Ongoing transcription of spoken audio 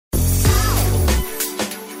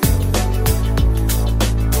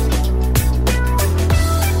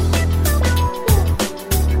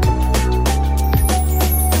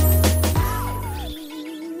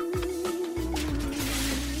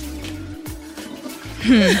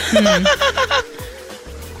Yuck,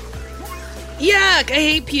 I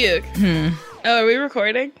hate puke. Oh, are we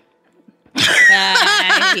recording?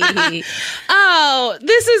 Oh,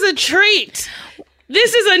 this is a treat.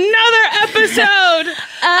 This is another episode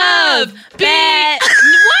of Bad.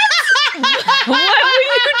 What were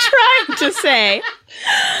you trying to say?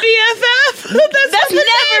 BFF? That's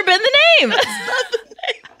never been the name.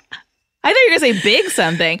 I thought you were going to say big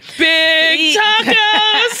something. Big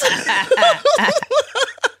tacos.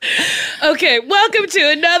 Okay, welcome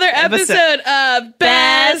to another episode of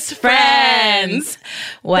Best Friends.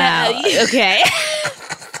 Wow. Okay.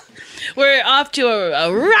 We're off to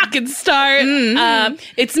a rockin' start.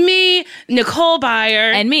 It's me, Nicole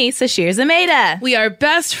Byer. And me, Sasheer Zameda. We are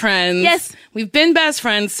best friends. Yes. We've been best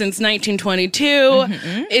friends since 1922.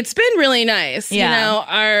 It's been really nice. Yeah. You know,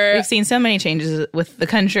 We've seen so many changes with the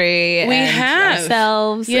country. We and have.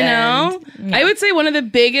 ourselves. You know? Yeah. I would say one of the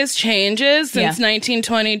biggest changes since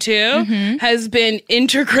 1922 has been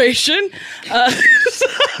integration.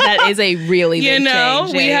 That is a really big You know,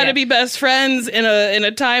 change. we Yeah, had yeah. to be best friends in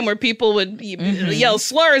a time where people would yell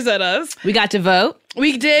slurs at us. We got to vote.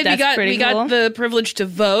 We did. That's We pretty got cool. the privilege to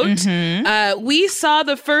vote. We saw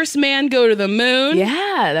the first man go to the moon.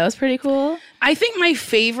 Yeah, that was pretty cool. I think my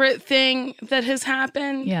favorite thing that has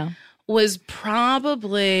happened was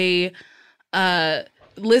probably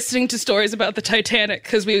listening to stories about the Titanic,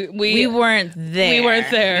 because we weren't there. We weren't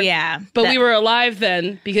there. Yeah. But we were alive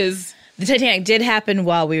then, because The Titanic did happen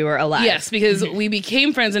while we were alive. yes, because we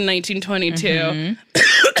became friends in 1922.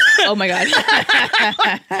 Oh my God.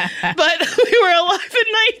 But we were alive in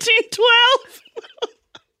 1912.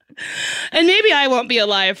 And maybe I won't be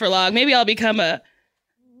alive for long. Maybe I'll become a...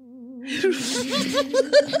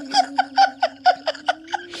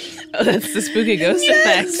 Oh, that's the spooky ghost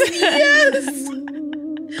effect. Yes.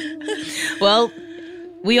 Well,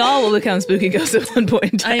 we all will become spooky ghosts at one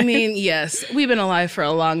point in time. I mean, yes. We've been alive for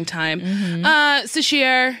a long time.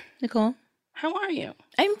 Sasheer, Nicole, how are you?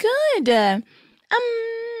 I'm good.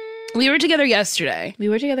 We were together yesterday. We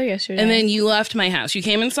were together yesterday. And then you left my house. You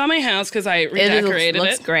came and saw my house because I it redecorated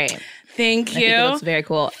looks great. Thank you. I think it looks very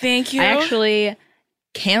cool. Thank you. I actually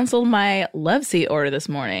canceled my love seat order this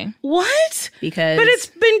morning. What? Because... But it's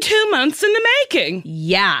been 2 months in the making.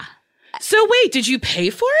 Yeah. So wait, did you pay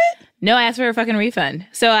for it? No, I asked for a fucking refund.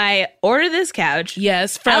 So I ordered this couch.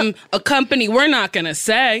 Yes, from a company we're not going to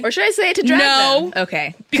say. Or should I say it to drag No. them?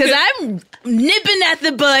 Okay. Because I'm nipping at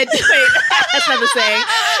the bud. Wait, that's not the saying.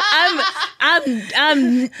 I'm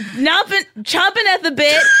chomping at the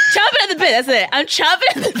bit. Chomping at the bit. That's it. I'm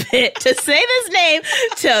chomping at the bit to say this name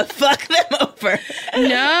to fuck them over.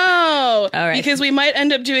 No. All right. Because we might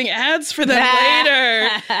end up doing ads for them later.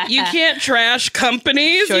 You can't trash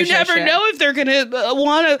companies. Sure, you never know if they're going to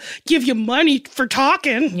want to give you money for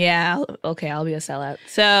talking. Yeah. Okay, I'll be a sellout.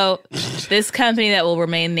 So this company that will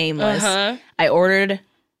remain nameless, I ordered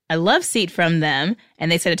a love seat from them, and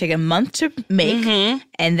they said it'd take a month to make,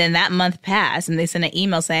 and then that month passed, and they sent an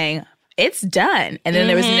email saying, it's done. And then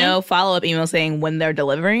there was no follow-up email saying when they're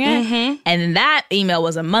delivering it. And then that email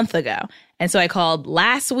was a month ago. And so I called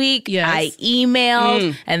last week. Yes. I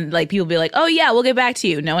emailed, and like people be like, oh yeah, we'll get back to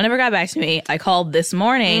you. No one ever got back to me. I called this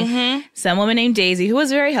morning. Some woman named Daisy, who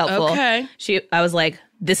was very helpful. Okay. I was like,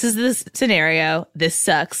 this is the scenario. This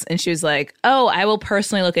sucks. And she was like, oh, I will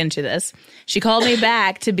personally look into this. She called me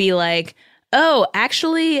back to be like, oh,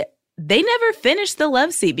 actually, they never finished the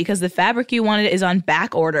love seat because the fabric you wanted is on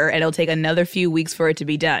back order and it'll take another few weeks for it to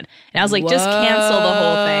be done. And I was like, just cancel the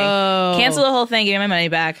whole thing. Cancel the whole thing. Give me my money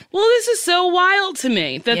back. Well, this is so wild to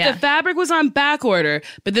me that Yeah. the fabric was on back order,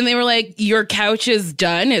 but then they were like, your couch is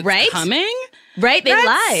done. It's Right? coming. Right? They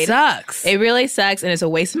lied. Sucks. It really sucks, and it's a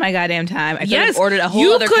waste of my goddamn time. I could have ordered a whole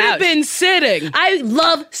you other could couch. have been sitting. I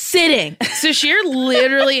love sitting. Sasheer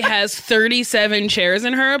literally has 37 chairs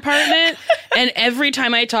in her apartment, and every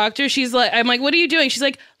time I talk to her, I'm like, what are you doing? She's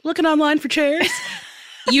like, looking online for chairs.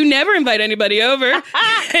 You never invite anybody over,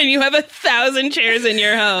 and you have 1,000 chairs in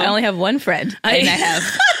your home. I only have one friend, and I have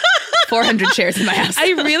 400 chairs in my house. I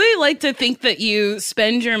really like to think that you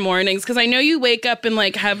spend your mornings, because I know you wake up and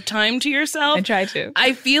like have time to yourself. I try to.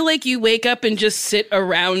 I feel like you wake up and just sit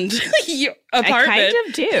around your apartment. I kind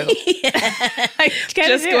of do. I kind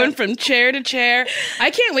Just of do. going from chair to chair.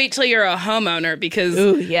 I can't wait till you're a homeowner, because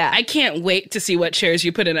Ooh, yeah. I can't wait to see what chairs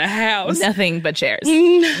you put in a house. Nothing but chairs.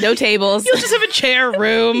 No tables. You'll just have a chair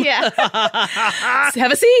room. Yeah.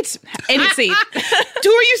 Have a seat. Any seat.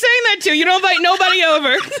 Who are you saying that to? You don't invite nobody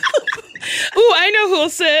over. Ooh, I know who'll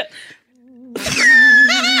sit.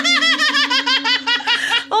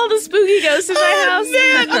 All the spooky ghosts in my house.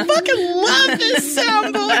 Man, I fucking love this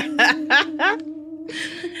soundboard.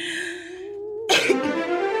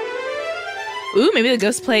 Ooh, maybe the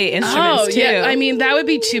ghosts play instruments too. Yeah. I mean, that would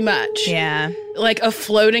be too much. Yeah. Like a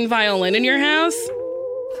floating violin in your house?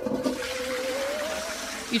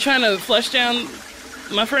 You trying to flush down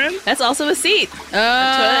my friend? That's also a seat.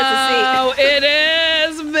 Oh, it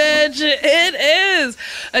is, bitch. It is.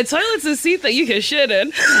 A toilet's a seat that you can shit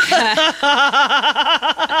in.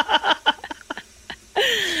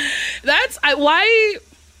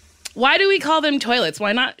 Why do we call them toilets?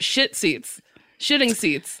 Why not shit seats? Shitting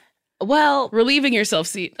seats. Well, relieving yourself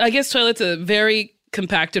seat. I guess toilet's a very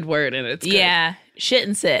compacted word, and it's good. Yeah. Shit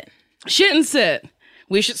and sit. Shit and sit.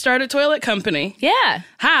 We should start a toilet company. Yeah.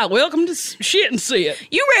 Hi, welcome to Shit and Sit.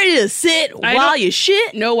 You ready to sit while you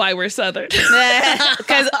shit? Know why we're Southern.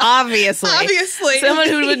 Because obviously. Someone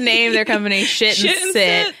who would name their company Shit and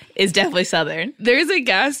Sit is definitely Southern. There's a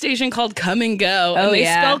gas station called Come and Go, and they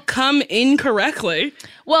spell come incorrectly.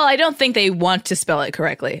 Well, I don't think they want to spell it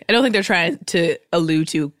correctly. I don't think they're trying to allude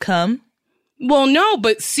to come. Well, no,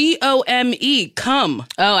 but C-O-M-E, come.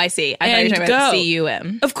 Oh, I see. I thought you were talking about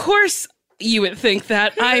C-U-M. Of course you would think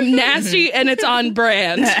that. I'm nasty and it's on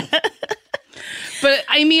brand. But,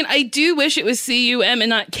 I mean, I do wish it was C-U-M and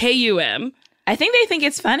not K-U-M. I think they think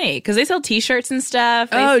it's funny because they sell T-shirts and stuff.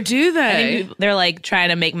 Do they? I think they're like trying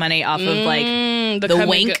to make money off of like the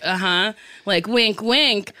wink. Like wink,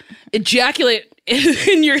 wink. Ejaculate in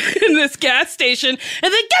this gas station and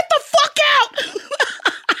then get the fuck out.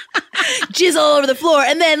 Jizz all over the floor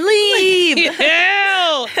and then leave. Ew.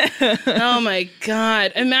 Oh my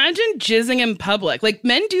God. Imagine jizzing in public. Like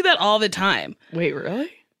men do that all the time. Wait,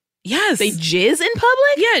 really? Yes. They jizz in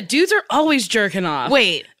public? Yeah, dudes are always jerking off.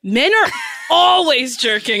 Wait. Men are always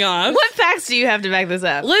jerking off. What facts do you have to back this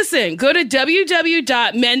up? Listen, go to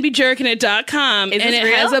www.menbejerkinit.com and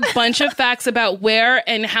it has a bunch of facts about where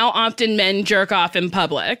and how often men jerk off in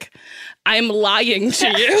public. I'm lying to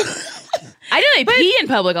you. I know they pee in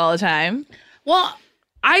public all the time. Well,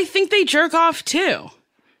 I think they jerk off too.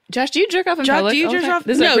 Josh, do you jerk off in public? Do you jerk off?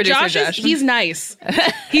 This is No, Josh. He's nice.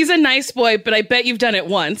 He's a nice boy, but I bet you've done it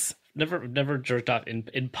once. Never jerked off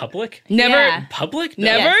in public? Never? Yeah. In public?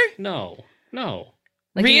 No. Never? No.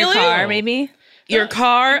 Like really? in your car, maybe? Your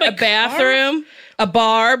car, a bathroom, a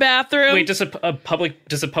bar bathroom. Wait, does a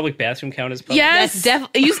public bathroom count as public? Yes. That's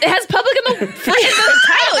definitely. It has public in the title. Yes.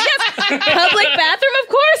 Public bathroom, of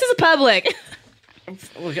course, is public.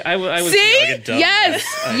 Look, I was See? like a dumb Yes.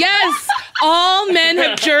 Yes. All men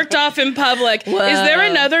have jerked off in public. Whoa. Is there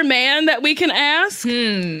another man that we can ask?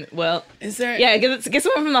 Well, Is there? yeah, get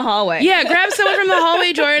someone from the hallway. Yeah, grab someone from the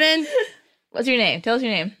hallway, Jordan. What's your name? Tell us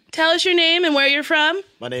your name. Tell us your name and where you're from.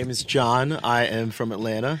 My name is John. I am from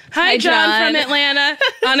Atlanta. Hi, John John. from Atlanta.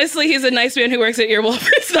 Honestly, he's a nice man who works at Earwolf.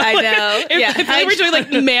 I know. I feel like we're doing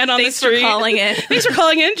like man on the street. Thanks for calling in. Thanks for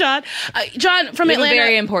calling in, John. John from Atlanta.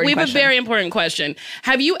 We have a very important question.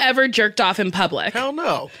 Have you ever jerked off in public? Hell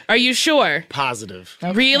no. Are you sure? Positive.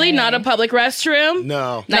 Really? Not a public restroom?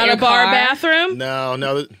 No. Not your a bar car? bathroom?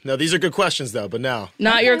 No. These are good questions, though, but no.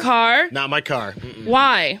 Not your car? Not my car. Mm-mm.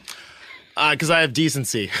 Why? Because I have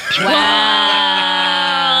decency.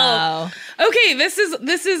 Wow. Okay, this is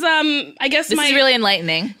I guess This is really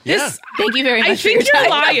enlightening. Yeah. Thank you very much. I think for your you're time.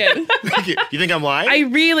 lying. Thank you. You think I'm lying? I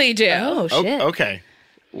really do. Oh shit. Okay.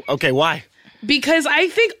 Okay, why? Because I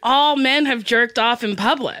think all men have jerked off in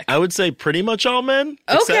public. I would say pretty much all men.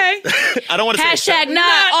 Okay. I don't want to say Hashtag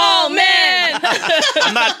not all men.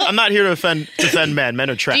 I'm not here to defend men. Men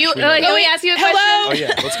are trash. Do you? We know Can that. we ask you a Hello? Oh question?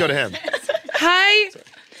 yeah, let's go to him. Hi,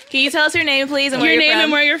 Can you tell us your name, please, and where your you're name from?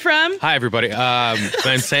 and where you're from. Hi, everybody. My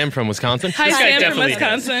name's Sam from Wisconsin. Hi, guy Sam from definitely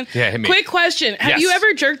Wisconsin. Yeah, hit me. Quick question: have Yes. you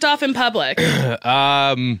ever jerked off in public?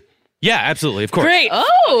 Yeah, absolutely. Of course. Great.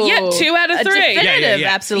 Oh, Yeah, 2 out of 3. Definitive,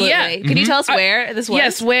 Yeah. absolutely. Yeah. Can you tell us where this was?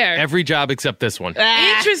 Yes, where? Every job except this one.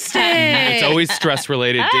 Interesting. It's always stress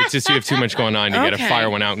related. It's just you have too much going on. You got to Okay. fire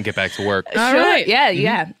one out and get back to work. All Sure. right.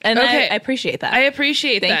 Yeah. And Okay. I appreciate that. I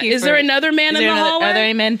appreciate Thank that. you Is for- there another man in the hallway? Are there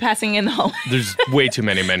any men passing in the hallway? There's way too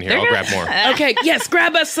many men here. I'll grab more. Okay, yes,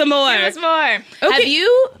 grab us some more. There's more. Okay. Have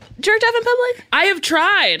you jerked off in public? I have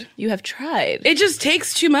tried. You have tried. It just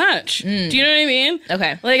takes too much. Do you know what I mean?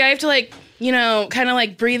 Okay. Like I have to kind of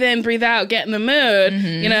like breathe in, breathe out, get in the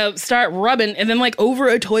mood, start rubbing and then like over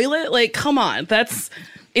a toilet. Like, come on. That's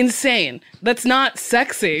insane. That's not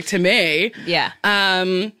sexy to me. Yeah.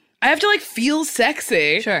 I have to like feel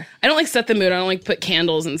sexy. Sure. I don't like set the mood. I don't like put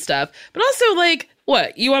candles and stuff. But also like,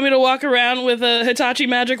 what? You want me to walk around with a Hitachi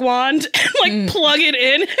magic wand and like plug it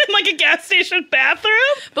in like a gas station bathroom?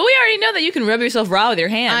 But we already know that you can rub yourself raw with your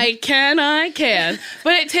hand. I can.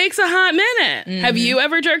 But it takes a hot minute. Have you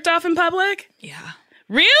ever jerked off in public? Yeah.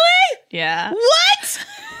 Really? Yeah. What?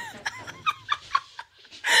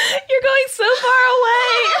 You're going going so far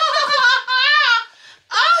away.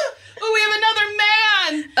 Oh, we have another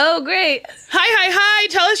man. Oh, great. Hi.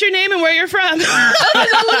 Tell us your name and where you're from. There's a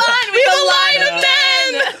line. We have a line of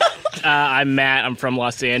men. I'm Matt. I'm from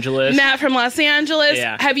Los Angeles. Matt from Los Angeles.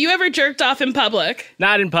 Yeah. Have you ever jerked off in public?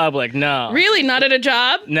 Not in public, no. Really? Not at a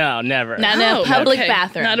job? No, never. Not in a public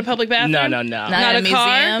bathroom. Not a public bathroom? No. Not Not in a a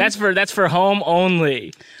car? museum. That's for home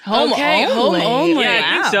only. Home Okay, home only. Yeah,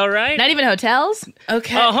 I think so, right? Not even hotels?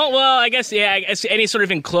 Okay. Well, I guess any sort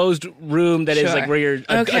of enclosed room that is Sure. like where you're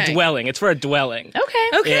a Okay. dwelling. It's for a dwelling.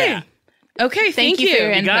 Okay. Okay. Yeah. Okay, thank Thank you for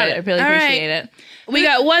your you. input. got it. I really All right. appreciate it. We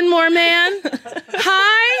got one more man.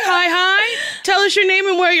 Hi. Tell us your name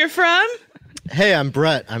and where you're from. Hey, I'm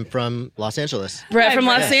Brett. I'm from Los Angeles. Brett from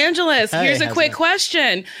Los Angeles. Hey, Here's a how's quick it?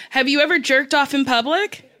 question. Have you ever jerked off in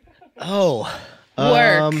public? Oh,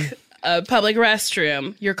 Work, a public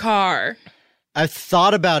restroom, your car. I've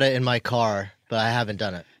thought about it in my car, but I haven't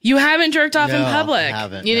done it. You haven't jerked off in No, public? I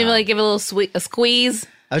haven't. You didn't no. like give it a little a squeeze?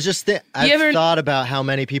 I was just I've ever- thought about how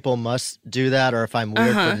many people must do that, or if I'm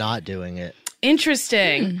weird for not doing it.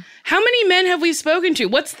 Interesting. How many men have we spoken to?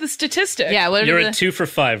 What's the statistic? Yeah, what You're are at 2 for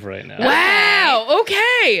 5 right now. Wow.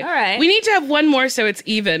 Okay. All right. We need to have one more so it's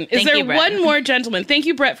even. Is Thank there you, Brett. one more gentleman? Thank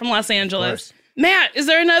you, Brett from Los Angeles. course. Matt, is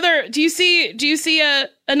there another? Do you see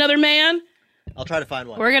another man? I'll try to find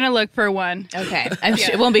one. We're gonna look for one. Okay. I'm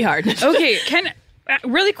sure it won't be hard. Okay. Can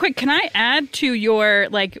really quick, can I add to your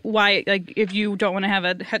why if you don't want to have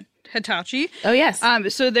a Hitachi? Oh, yes.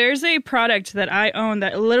 So there's a product that I own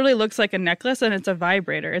that literally looks like a necklace and it's a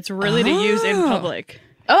vibrator. It's really to use in public.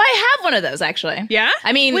 Oh, I have one of those, actually. Yeah?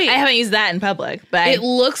 I mean, Wait. I haven't used that in public, but It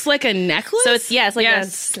looks like a necklace. so it's like a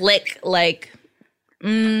Yes. slick,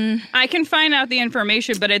 I can find out the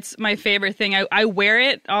information, but it's my favorite thing. I wear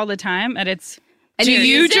it all the time, and it's. And Do you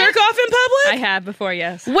you used it? jerk off in I public? have before,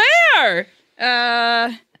 yes. Where?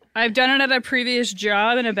 I've done it at a previous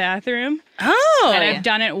job in a bathroom, Oh. and I've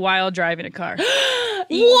done it while driving a car.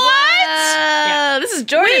 What? This is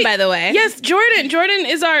Jordan, Wait, by the way. Yes, Jordan. Jordan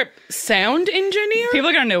is our sound engineer. People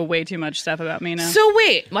are gonna know way too much stuff about me now. So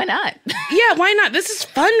wait, Why not? yeah, why not? This is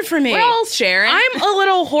fun for me. We're all sharing. I'm a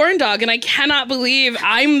little horn dog, and I cannot believe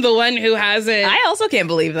I'm the one who hasn't I also can't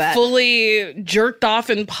believe that. fully jerked off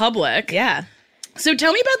in public. Yeah. So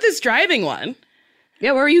tell me about this driving one.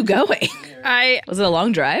 Yeah, where are you going? Was it a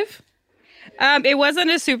long drive? It wasn't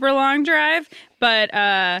a super long drive, but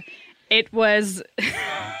it was.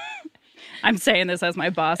 I'm saying this as my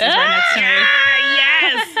boss is right next to me.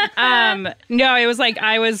 Yes. No, it was like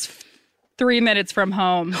I was 3 minutes from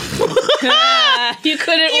home. You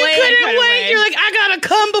couldn't You wait. couldn't wait. You're like, I gotta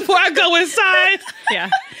come before I go inside. Yeah.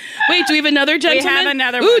 Wait, do we have another We gentleman? have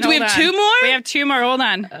another Ooh, one. do we Hold have on. two more? We have 2 more. Hold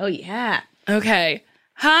on. Oh, yeah. Okay.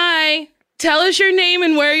 Hi. Tell us your name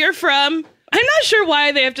and where you're from. I'm not sure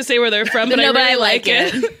why they have to say where they're from, but No, I but really I like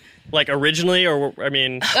it. Like originally, or I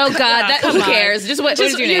mean, Oh, God. Who cares? Just what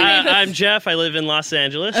is your name? I'm Jeff. I live in Los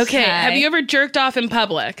Angeles. Okay. Hi. Have you ever jerked off in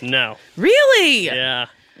public? No. Really? Yeah.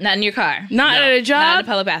 Not in your car. Not No. at a Not in job? a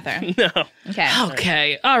public bathroom. No. Okay.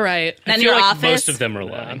 Okay. All right. Not in I feel your like office. most of them are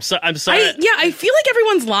lying. I'm sorry. I feel like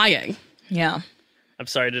everyone's lying. Yeah. I'm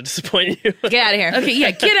sorry to disappoint you. Get out of here. Okay, yeah,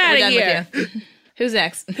 get out We're of done here. with you. Who's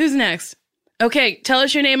next? Who's next? Okay, tell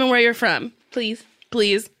us your name and where you're from, Please.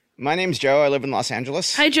 please. My name's Joe. I live in Los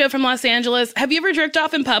Angeles. Hi, Joe from Los Angeles. Have you ever jerked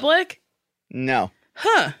off in public? No.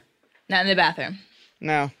 Huh. Not in the bathroom.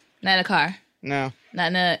 No. Not in a car. No.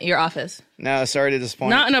 Not in your office. No. Sorry to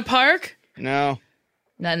disappoint. Not in a park? No.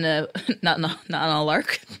 Not in a not on a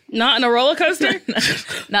lark. Not in a roller coaster?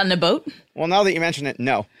 Not in a boat. Well, now that you mention it,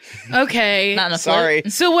 no. Okay. Not in a float. Sorry.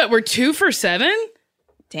 So what, we're 2 for 7?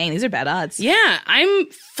 Dang, these are bad odds. Yeah, I'm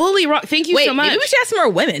fully wrong. Thank you Wait, so much. maybe we should ask some more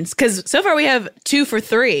women's because so far we have 2 for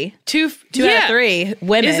 3. 2 out of 3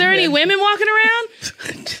 women. Is there any women walking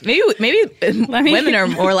around? Maybe women are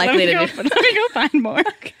more likely to do. Let me go find more.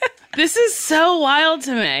 This is so wild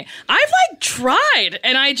to me. I've tried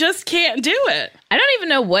and I just can't do it. I don't even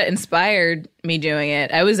know what inspired me doing it.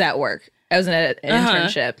 I was at work. I was in an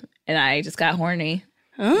internship and I just got horny.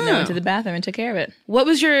 And I went to the bathroom and took care of it. What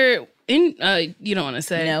was your you don't want to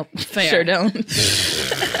say. No, Fair. sure don't.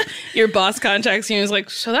 Your boss contacts you and is like,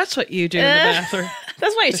 so that's what you do in the bathroom.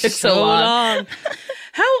 That's why it took so long.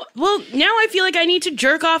 Well, now I feel like I need to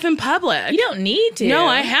jerk off in public. You don't need to. No,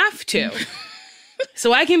 I have to.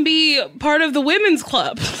 So I can be part of the women's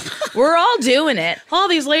club. We're all doing it. All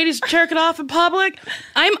these ladies jerking off in public.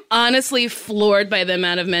 I'm honestly floored by the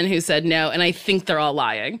amount of men who said no, and I think they're all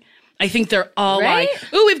lying. I think they're all Right? lying.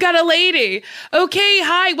 Ooh, we've got a lady. Okay,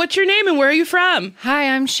 hi, what's your name and where are you from? Hi,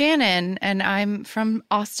 I'm Shannon, and I'm from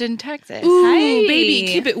Austin, Texas. Ooh, Hi. baby,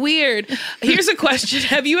 keep it weird. Here's a question.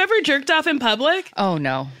 Have you ever jerked off in public? Oh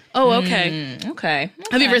no, Oh, okay. Okay.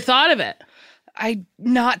 Have you ever thought of it?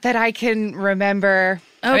 not that I can remember.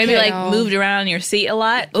 Or maybe like no. moved around in your seat a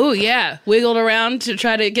lot. Oh, yeah. Wiggled around to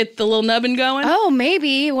try to get the little nubbin going? Oh,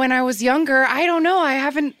 maybe when I was younger. I don't know.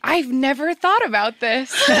 I've never thought about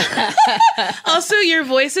this. Also, your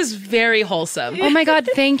voice is very wholesome. Oh my God,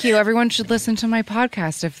 thank you. Everyone should listen to my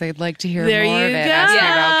podcast if they'd like to hear There more you of it. go. Asking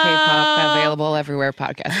about K-pop, available everywhere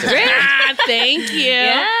podcasts. Ah, thank you.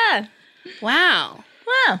 Yeah. Wow.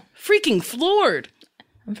 Wow. Freaking floored.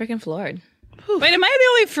 I'm freaking floored. Wait, am I the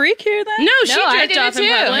only freak here then? No, she I jerked did it off in too.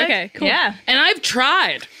 public. Okay, cool. Yeah. And I've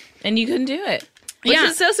tried And you couldn't do it. Which Yeah.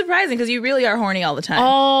 is so surprising because you really are horny all the time.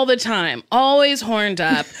 all the time. Always horned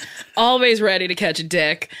up. Always ready to catch a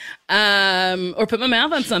dick. Or put my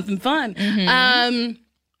mouth on something fun.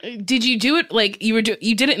 Did you do it like you did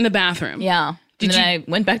it in the bathroom? Yeah. And then I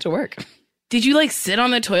went back to work. Did you like sit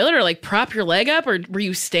on the toilet or like prop your leg up or were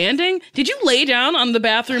you standing? Did you lay down on the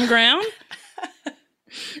bathroom ground?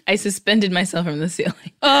 I suspended myself from the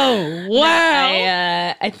ceiling. Oh,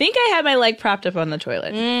 wow. I think I had my leg propped up on the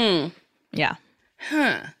toilet. Yeah.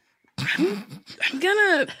 I'm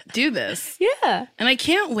gonna do this. Yeah. And I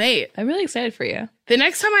can't wait. I'm really excited for you. The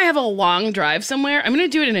next time I have a long drive somewhere, I'm gonna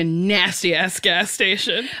do it in a nasty ass gas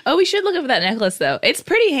station. Oh, we should look up that necklace though. It's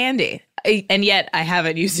pretty handy. And yet I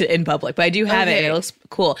haven't used it in public, but I do have it and it looks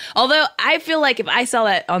cool. Although I feel like if I saw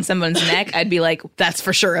that on someone's neck, I'd be like, that's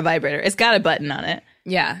for sure a vibrator. It's got a button on it.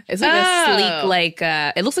 Yeah. It's like a sleek, like,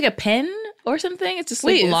 it looks like a pen or something. It's just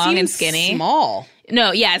like long and skinny. Small.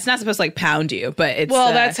 No, yeah, it's not supposed to like pound you, but it's.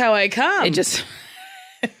 Well, that's how I come. it just.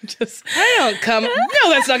 I don't come. No,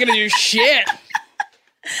 that's not gonna do shit.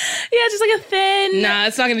 Yeah, just like a thin. Nah,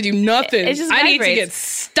 it's not gonna do nothing. It just I need to vibrates. get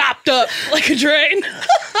stopped up like a drain.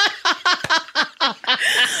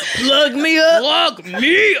 Plug me up. Plug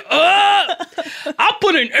me up. I'll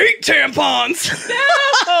put in 8 tampons. No.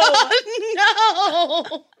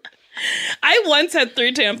 I once had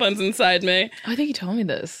 3 tampons inside me. Oh, I think you told me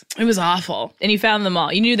this. It was awful. And you found them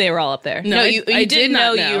all. You knew they were all up there. No, you I did did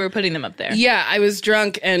not know. you were putting them up there. Yeah, I was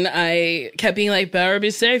drunk and I kept being like, better be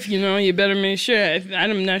safe, you better make sure.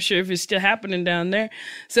 I'm not sure if it's still happening down there.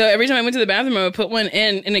 So every time I went to the bathroom, I would put one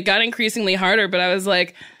in and it got increasingly harder, but I was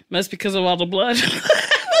like, must because of all the blood.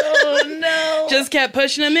 Oh, no. Just kept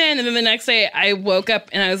pushing them in. And then the next day I woke up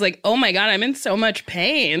and I was like, oh my God, I'm in so much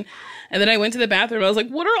pain. And then I went to the bathroom. I was like,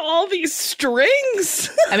 what are all these strings?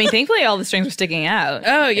 I mean, thankfully, all the strings were sticking out.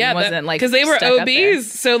 Oh, yeah. It wasn't like because they were stuck up there.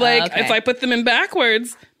 OBs. So, like, okay. if I put them in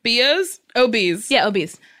backwards, BOs, OBs. Yeah,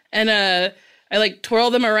 obese. And I like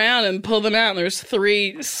twirl them around and pull them out. And there's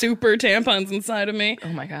 3 super tampons inside of me. Oh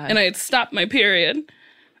my God. And I had stopped my period.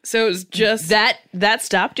 So it was just That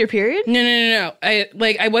stopped your period? No.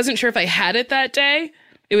 I wasn't sure if I had it that day.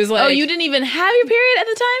 It was like, Oh, you didn't even have your period at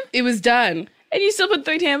the time? it was done And you still put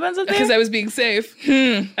 3 tampons up there? because I was being safe.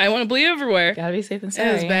 I want to bleed everywhere. Gotta be safe and It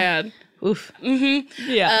sorry. was bad. Oof. Mm-hmm.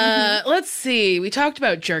 Yeah. Let's see. We talked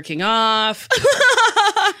about jerking off.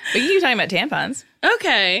 But you keep talking about tampons.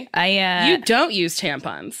 Okay. I You don't use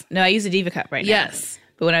tampons. No, I use a Diva Cup right now. Yes.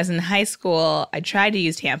 But when I was in high school, I tried to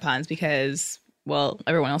use tampons because, well,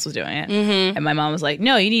 everyone else was doing it. Mm-hmm. And my mom was like,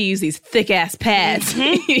 no, you need to use these thick-ass pads.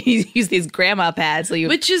 You use these grandma pads. So you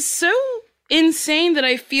Which is so insane that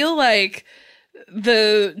I feel like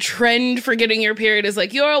the trend for getting your period is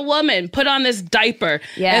like, you're a woman, put on this diaper.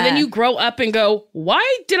 Yeah. And then you grow up and go, why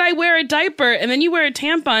did I wear a diaper? And then you wear a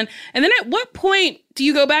tampon. And then at what point do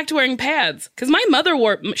you go back to wearing pads? Because my mother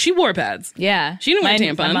wore pads. Yeah. She didn't wear My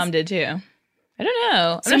tampons. mom did too. I don't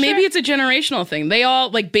know. So maybe it's a generational thing. They all,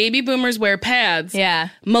 like, baby boomers wear pads. Yeah.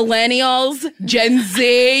 Millennials, Gen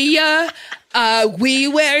Z, we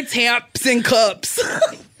wear tamps and cups.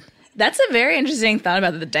 That's a very interesting thought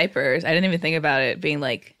about the diapers. I didn't even think about it being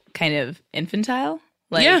like kind of infantile.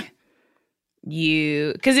 Like Yeah.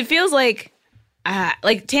 because it feels like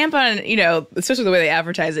tampon, especially the way they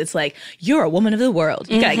advertise it, it's like, you're a woman of the world.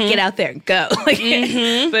 You gotta get out there and go.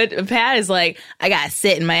 But a pad is like, I gotta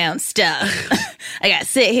sit in my own stuff. I gotta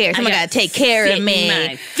sit here. Someone gotta take care of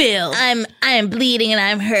me. I'm bleeding and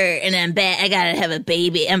I'm hurt and I'm bad. I gotta have a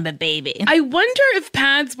baby. I'm a baby. I wonder if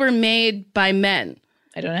pads were made by men.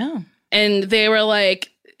 I don't know. And they were like,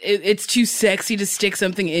 it's too sexy to stick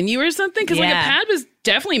something in you or something? Because like a Yeah. pad was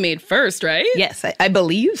definitely made first, right? Yes, I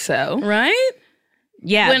believe so. Right?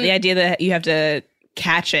 Yeah, When- the idea that you have to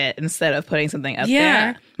catch it instead of putting something up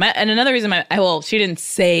Yeah. there. And another reason she didn't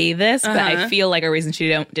say this, but Uh-huh. I feel like a reason she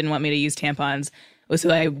didn't want me to use tampons so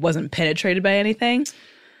I wasn't penetrated by anything.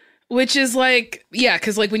 Which is like, yeah,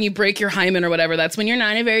 because like when you break your hymen or whatever, that's when you're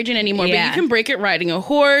not a virgin anymore. Yeah. But you can break it riding a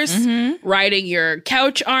horse, riding your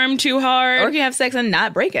couch arm too hard. Or you can have sex and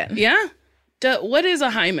not break it. Yeah. What is a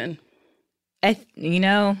hymen? I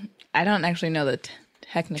don't actually know the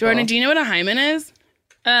technical. Jordan, do you know what a hymen is?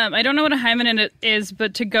 I don't know what a hymen is,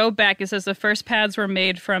 but to go back, it says the first pads were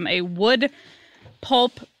made from a wood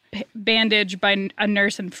pulp bandage by a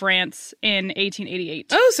nurse in France in 1888.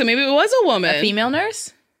 Oh, so maybe it was a woman. A female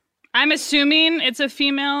nurse? I'm assuming it's a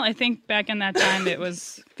female. I think back in that time it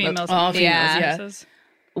was females. All females, yeah. nurses.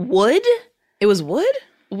 Wood? It was wood?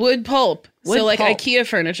 Wood pulp. Wood so like pulp. IKEA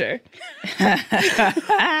furniture.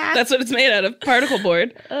 That's what it's made out of, particle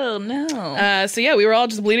board. Oh, no. So yeah, we were all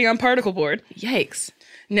just bleeding on particle board. Yikes.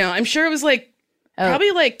 No, I'm sure it was like,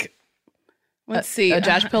 probably like, let's see.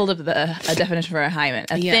 Josh pulled up a definition for a hymen.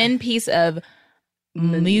 A Yeah. thin piece of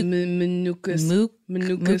Mucus.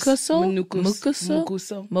 Mucus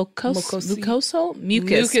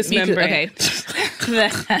membrane.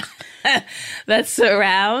 Okay. That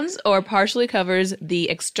surrounds or partially covers the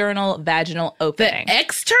external vaginal opening. The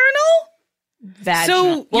external?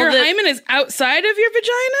 Vaginal. So your hymen is outside of your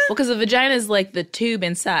vagina? Well, because the vagina is like the tube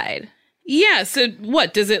inside. Yeah, so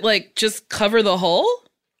what? Does it like just cover the hole?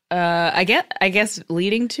 I guess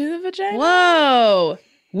leading to the vagina. Whoa.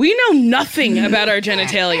 We know nothing about our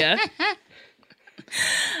genitalia.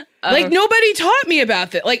 Like nobody taught me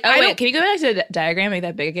about that. Like can you go back to the diagram? Make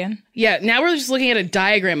that big again. Yeah, now we're just looking at a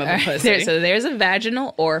diagram of a pussy. So there's a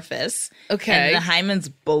vaginal orifice. Okay. And the hymen's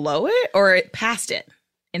below it or past it?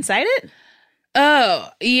 Inside it? Oh,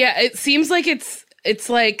 yeah, it seems like it's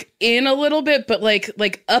like in a little bit, but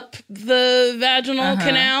like up the vaginal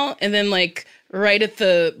canal and then like right at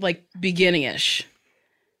the like beginning-ish.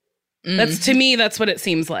 That's to me, that's what it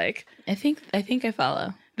seems like. I think I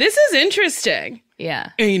follow. This is interesting. Yeah.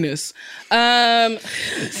 Anus.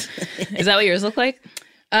 Is that what yours look like?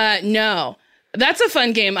 No. That's a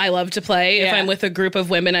fun game I love to play. If Yeah. I'm with a group of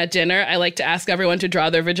women at dinner, I like to ask everyone to draw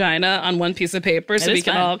their vagina on one piece of paper so That we is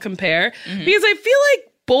can fun. all compare. Because I feel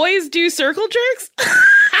like boys do circle jerks.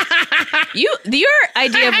 Your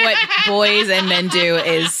idea of what boys and men do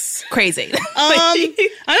is crazy. I don't know.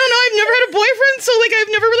 I've never had a boyfriend, so like I've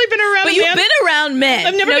never really been around But a you've man. been around men.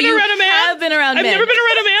 I've never been around a man. Have been around I've men. never been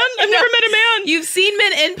around a man. I've never met a man. You've seen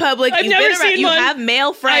men in public. I've You've never been around, seen you one. have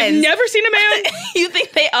male friends. I've never seen a man. You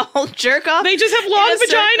think they all jerk off? They just have long in a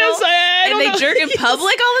circle? vaginas. I And don't they know. jerk in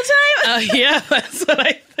public all the time? Yeah, that's what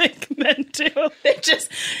I think men do. They're just,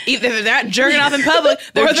 either they're not jerking off in public,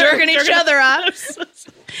 they're Or jerking each other off.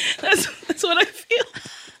 That's what I feel.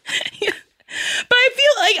 Yeah. But I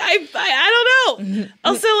feel like I don't know.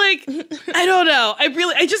 Also, like I don't know.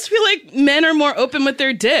 I just feel like men are more open with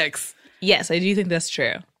their dicks, Yes, I do think that's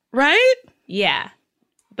true. right? Yeah.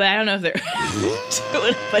 But I don't know if they're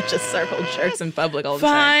doing a bunch of circle jerks in public all the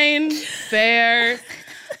time. Fine, fair.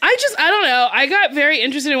 I don't know. I got very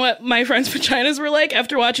interested in what my friends' vaginas were like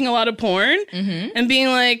after watching a lot of porn and being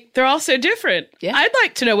like, they're all so different. Yeah. I'd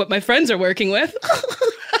like to know what my friends are working with.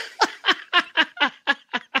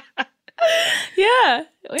 Yeah.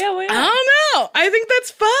 Yeah, why I don't know. I think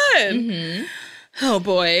that's fun. Oh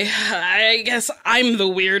boy. I guess I'm the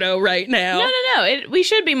weirdo right now. No. We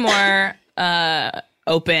should be more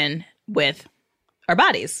open with our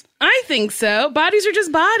bodies. I think so. Bodies are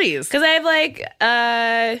just bodies. Because I've like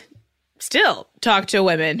still talked to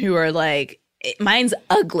women who are like, mine's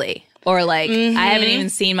ugly. Or like, I haven't even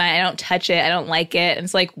seen mine. I don't touch it. I don't like it. And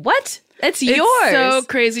it's like, what? It's yours. It's so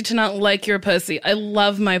crazy to not like your pussy. I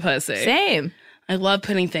love my pussy. Same. I love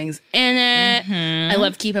putting things in it. I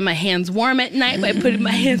love keeping my hands warm at night by putting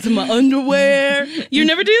my hands in my underwear. You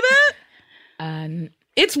never do that?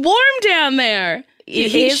 It's warm down there. You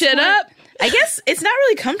It heat is shit warm. up. I guess it's not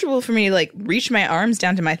really comfortable for me to like reach my arms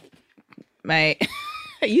down to my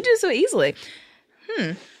you do so easily.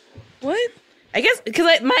 What? I guess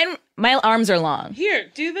because my arms are long. Here,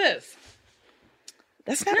 do this.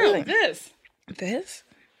 That's not No, really this. this.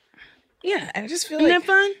 Yeah. I just feel Isn't like that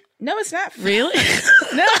fun? no, it's not Really?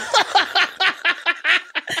 no.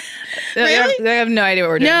 Really? I have no idea what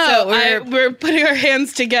we're doing. No, so we're putting our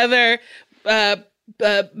hands together, back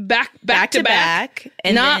to back,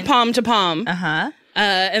 and not then, palm to palm, uh-huh.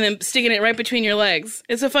 and then sticking it right between your legs.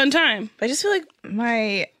 It's a fun time. I just feel like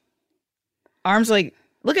my arms like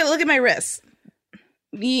look at my wrists.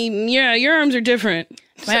 Yeah, your arms are different.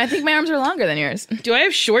 I think my arms are longer than yours. Do I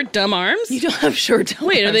have short, dumb arms? You don't have short arms.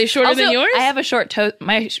 Wait, are they shorter than Also, yours? I have a short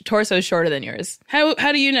my torso is shorter than yours. How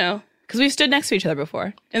do you know? Because we've stood next to each other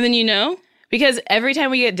before. And then you know? Because every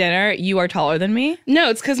time we get dinner, you are taller than me. No,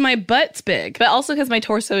 it's because my butt's big. But also because my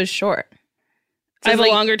torso is short. So I have it's a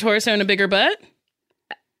like- longer torso and a bigger butt?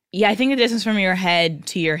 Yeah, I think the distance from your head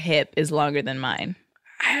to your hip is longer than mine.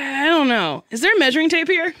 I don't know. Is there measuring tape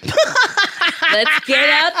here? Let's get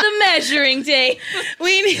out the measuring tape.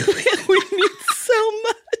 we need so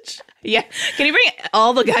much. Yeah. Can you bring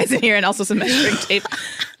all the guys in here and also some measuring tape,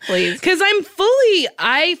 please? Because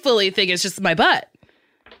I fully think it's just my butt.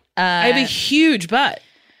 I have a huge butt.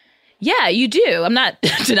 Yeah, you do. I'm not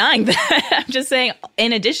denying that. I'm just saying,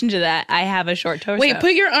 in addition to that, I have a short torso. Wait,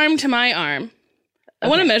 put your arm to my arm. I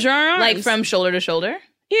want to measure our arms. like from shoulder to shoulder?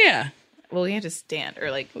 Yeah. Well, you have to stand or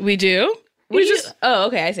like. We do? What do you? Oh,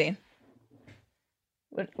 okay, I see.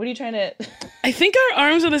 What are you trying to? I think our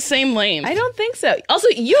arms are the same length. I don't think so. Also,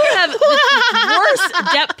 you have the worst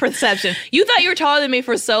depth perception. You thought you were taller than me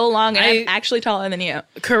for so long, and I'm actually taller than you.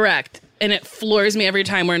 Correct. And it floors me every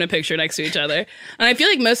time we're in a picture next to each other. And I feel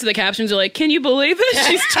like most of the captions are like, can you believe it?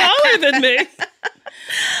 She's taller than me.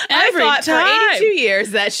 Every I thought time. for 82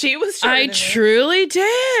 years that she was shorter I than me. truly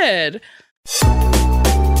did.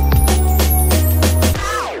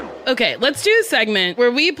 Okay, let's do a segment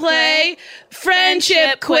where we play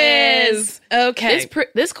Friendship Quiz. Okay.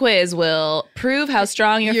 This quiz will prove how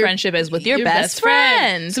strong your friendship is with your best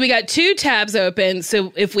friend. So we got 2 tabs open,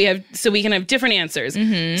 so we can have different answers.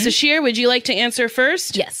 Sasheer, would you like to answer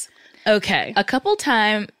first? Yes. Okay. A couple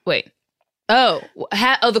times. Wait. Oh,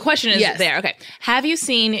 the question is Yes. there. Okay. Have you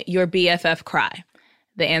seen your BFF cry?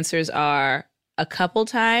 The answers are a couple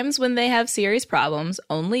times when they have serious problems,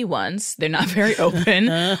 only once. They're not very open.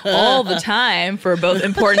 All the time for both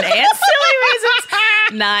important and silly reasons.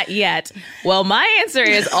 Not yet. Well, my answer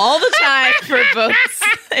is all the time for both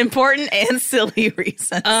important and silly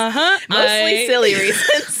reasons. Mostly silly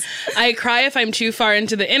reasons. I cry if I'm too far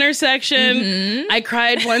into the intersection. I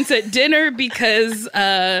cried once at dinner because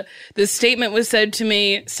the statement was said to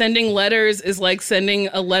me, sending letters is like sending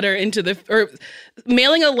a letter or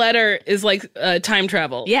mailing a letter is like time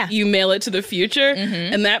travel. Yeah. You mail it to the future.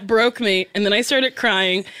 And that broke me. And then I started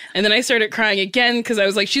crying. And then I started crying again because I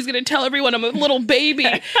was like, she's going to tell everyone I'm a little baby.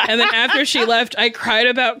 And then after she left, I cried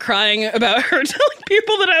about crying about her telling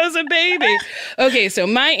people that I was a baby. Okay, so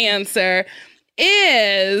my answer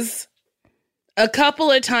is a couple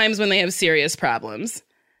of times when they have serious problems.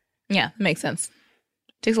 Yeah, makes sense.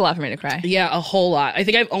 Takes a lot for me to cry. Yeah, a whole lot. I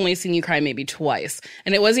think I've only seen you cry maybe twice.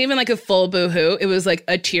 And it wasn't even like a full boo-hoo. It was like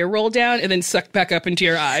a tear rolled down and then sucked back up into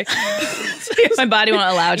your eye. My body won't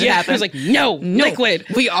allow it to happen. I was like, no, liquid.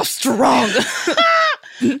 We are strong.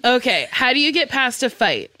 Okay, how do you get past a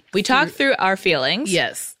fight? We talk through our feelings.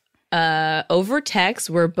 Yes. Over text,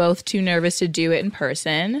 we're both too nervous to do it in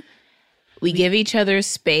person. We give each other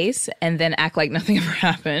space and then act like nothing ever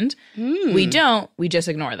happened. We don't. We just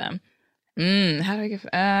ignore them. How do I give?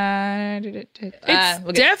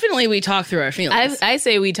 It's definitely we talk through our feelings. I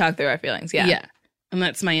say we talk through our feelings. Yeah. Yeah. And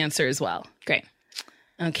that's my answer as well. Great.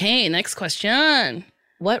 Okay, next question.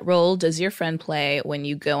 What role does your friend play when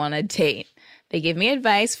you go on a date? They give me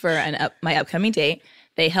advice for my upcoming date.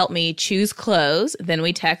 They help me choose clothes. Then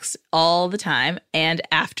we text all the time. And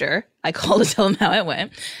after, I call to tell them how it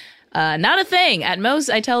went. Not a thing. At most,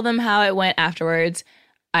 I tell them how it went afterwards.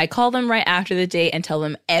 I call them right after the date and tell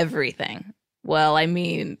them everything. Well, I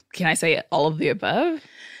mean, can I say all of the above?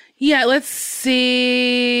 Yeah, let's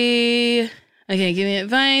see. Okay, give me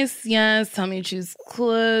advice. Yes, tell me to choose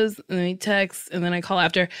clothes. And then we text, and then I call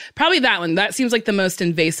after. Probably that one. That seems like the most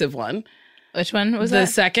invasive one. Which one was the that?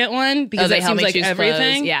 The second one, because they that help seems me like choose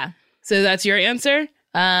everything. clothes. Yeah. So that's your answer?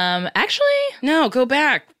 Actually, no. Go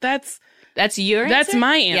back. That's your answer? That's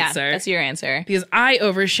my answer. Yeah, that's your answer. Because I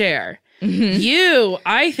overshare.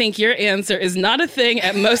 I think your answer is not a thing.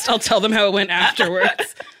 At most, I'll tell them how it went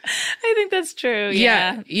afterwards. I think that's true.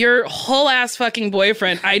 Yeah. Your whole ass fucking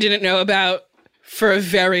boyfriend I didn't know about for a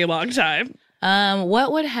very long time.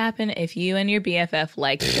 What would happen if you and your BFF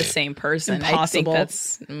liked the same person? Impossible. I think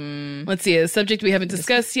that's. Let's see. A subject we haven't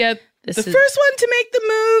discussed yet. The is- first one to make the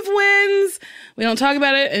move wins. We don't talk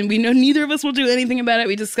about it, and we know neither of us will do anything about it.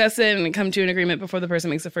 We discuss it and come to an agreement before the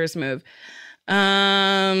person makes the first move.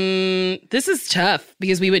 This is tough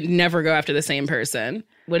because we would never go after the same person.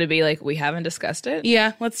 Would it be like we haven't discussed it?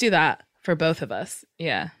 Yeah, let's do that for both of us.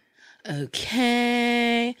 Yeah.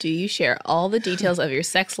 Okay. Do you share all the details of your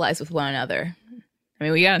sex lives with one another? I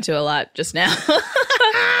mean, we got into a lot just now.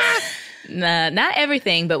 Not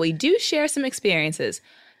everything, but we do share some experiences.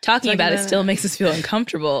 Talking about it still makes us feel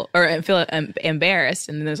uncomfortable or feel embarrassed.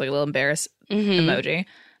 And then there's like a little embarrassed emoji.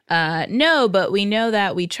 No, but we know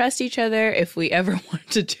that we trust each other if we ever want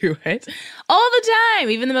to do it. All the time,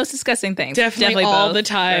 even the most disgusting things. Definitely all both. the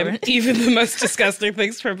time. Even the most disgusting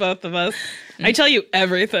things for both of us. I tell you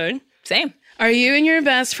everything. Same. Are you and your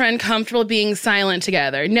best friend comfortable being silent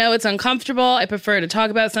together? No, it's uncomfortable. I prefer to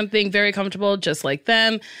talk about something very comfortable, just like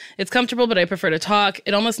them. It's comfortable, but I prefer to talk.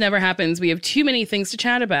 It almost never happens. We have too many things to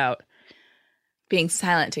chat about. Being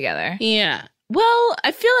silent together. Yeah. Well,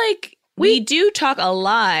 I feel like we do talk a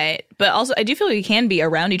lot, but also I do feel like we can be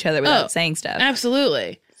around each other without saying stuff.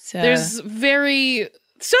 Absolutely. So There's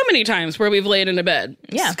so many times where we've laid in a bed.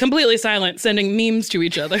 Yeah. Completely silent, sending memes to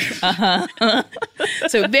each other.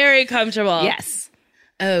 So very comfortable. Yes.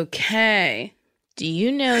 Okay. Do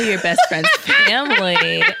you know your best friend's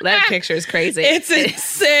family? That picture is crazy. It's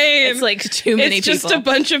insane. It's like too many It's people. just a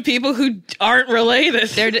bunch of people who aren't related.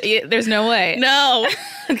 There's no way. No.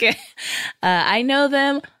 Okay. I know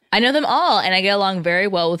them. I know them all, and I get along very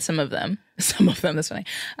well with some of them. Some of them, that's funny.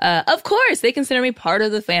 Of course, they consider me part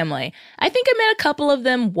of the family. I think I met a couple of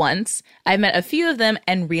them once. I've met a few of them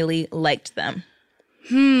and really liked them.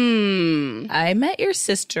 I met your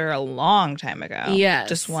sister a long time ago. Yes.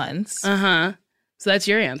 Just once. Uh-huh. So that's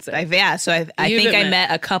your answer. I think I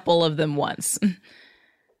met a couple of them once.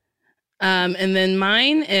 And then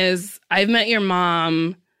mine is I've met your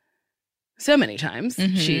mom so many times.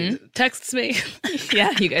 She texts me.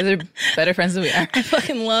 Yeah, you guys are better friends than we are. I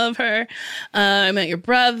fucking love her. I met your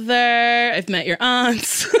brother. I've met your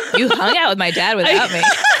aunts. You hung out with my dad without me.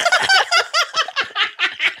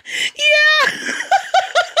 Yeah.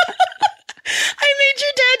 I made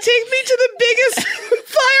your dad take me to the biggest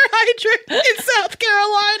fire hydrant in South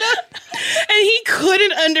Carolina. And he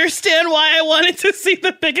couldn't understand why I wanted to see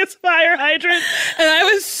the biggest fire hydrant. And I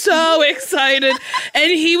was so excited.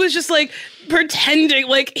 And he was just like pretending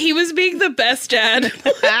like he was being the best dad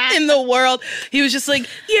in the world. He was just like,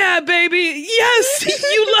 yeah, baby. Yes,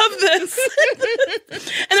 you love this.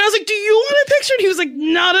 And I was like, do you want a picture? And he was like,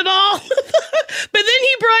 not at all. But then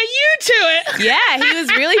he brought you to it. Yeah, he was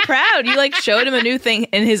really proud. You like showed him a new thing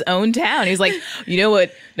in his own town. He was like, you know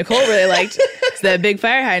what Nicole really liked? It's that big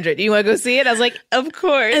fire hydrant. Do you want to go see it? I was like, of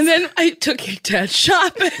course. And then I took your dad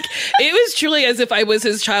shopping. It was truly as if I was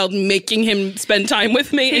his child, making him spend time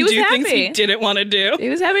with me and do things he didn't want to do. He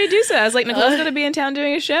was happy to do so. I was like, Nicole's going to be in town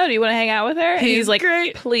doing a show. Do you want to hang out with her? And he's like,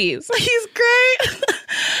 great. Please. He's great.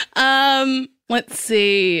 Let's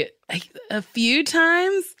see. A few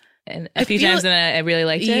times. And a few times, and I really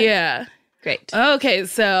liked it. Yeah. Great. Okay,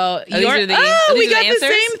 so we got the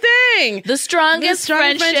same thing. The strongest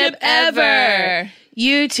friendship ever.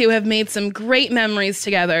 You two have made some great memories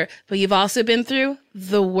together, but you've also been through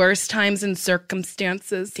the worst times and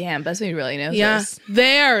circumstances. Damn, BuzzFeed really knows this.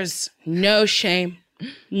 There's no shame,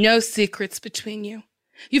 no secrets between you.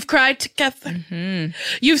 You've cried together.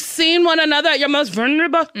 You've seen one another at your most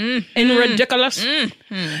vulnerable and ridiculous.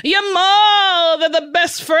 You're more than the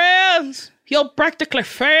best friends. You're practically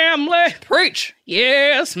family. Preach.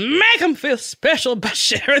 Yes, make them feel special by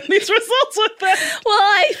sharing these results with them. Well,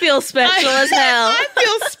 I feel special as hell. I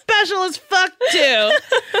feel special as fuck, too.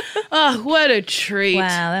 Oh, what a treat.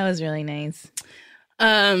 Wow, that was really nice.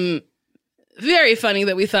 Very funny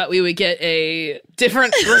that we thought we would get a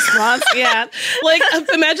different response. Yeah. Like,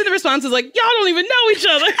 imagine the response is like, y'all don't even know each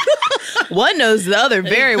other. One knows the other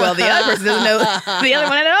very well. The other person doesn't know the other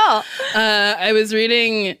one at all. I was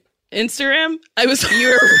reading Instagram. You were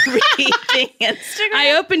reading Instagram?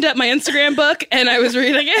 I opened up my Instagram book and I was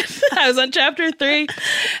reading it. I was on chapter 3.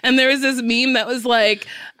 And there was this meme that was like,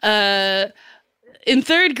 in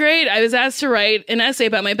 3rd grade, I was asked to write an essay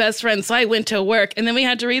about my best friend, so I went to work, and then we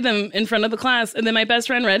had to read them in front of the class, and then my best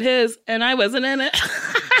friend read his, and I wasn't in it.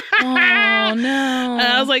 Oh, no. And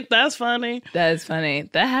I was like, that's funny. That is funny.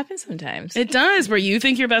 That happens sometimes. It does, where you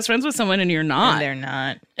think you're best friends with someone and you're not. And they're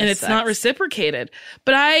not. And it's not reciprocated.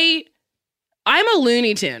 But I'm a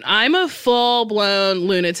Looney Tune. I'm a full-blown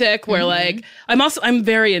lunatic where, like, I'm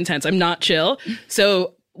very intense. I'm not chill.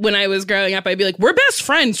 So when I was growing up, I'd be like, we're best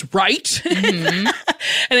friends, right? And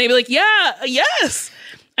they'd be like, yeah, yes.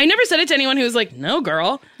 I never said it to anyone who was like, no,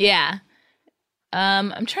 girl. Yeah.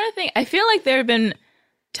 I'm trying to think. I feel like there have been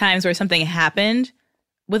times where something happened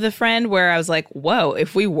with a friend where I was like, whoa,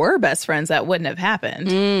 if we were best friends, that wouldn't have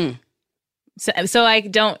happened. So I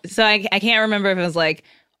can't remember if it was like,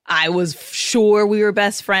 I was sure we were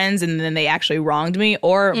best friends and then they actually wronged me,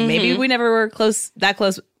 or maybe we never were that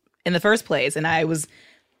close in the first place and I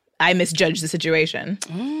misjudged the situation.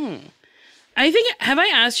 I think, have I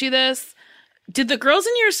asked you this? Did the girls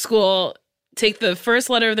in your school take the first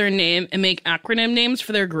letter of their name and make acronym names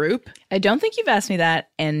for their group? I don't think you've asked me that,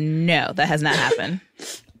 and no, that has not happened.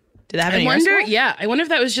 Did that happen in your school? Yeah, I wonder if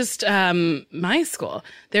that was just my school.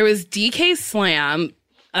 There was DK Slam.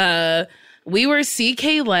 We were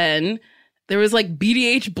CK Len. There was like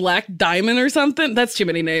BDH Black Diamond or something. That's too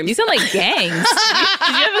many names. You sound like gangs. Did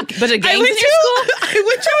you have a bunch of gangs in your school? I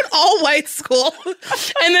went to an all-white school,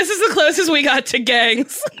 and this is the closest we got to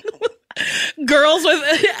gangs. Girls with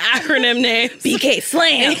acronym names. BK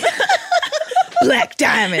Slam. Black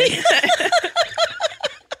Diamond.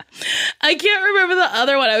 I can't remember the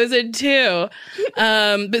other one. I was in two.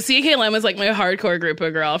 But CKLM was like my hardcore group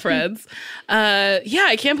of girlfriends. Yeah,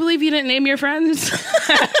 I can't believe you didn't name your friends.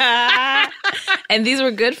 And these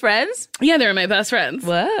were good friends? Yeah, they were my best friends.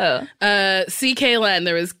 Whoa. CKLN,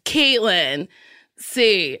 there was Caitlin,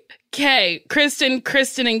 C, K, Kristen,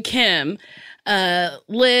 and Kim,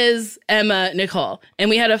 Liz, Emma, Nicole. And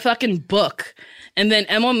we had a fucking book. And then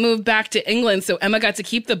Emma moved back to England, so Emma got to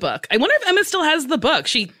keep the book. I wonder if Emma still has the book.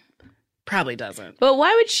 She probably doesn't. But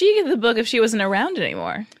why would she get the book if she wasn't around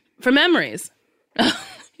anymore? For memories.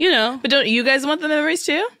 You know. But don't you guys want the memories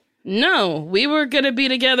too? No, we were going to be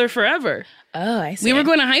together forever. Oh, I see. We were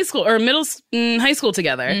going to high school or high school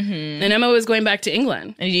together. Mm-hmm. And Emma was going back to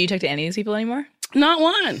England. And do you talk to any of these people anymore? Not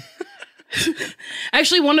one.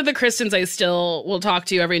 Actually, one of the Kristens I still will talk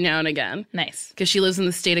to every now and again. Nice. Because she lives in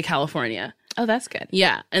the state of California. Oh, that's good.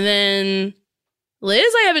 Yeah. And then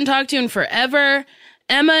Liz, I haven't talked to in forever.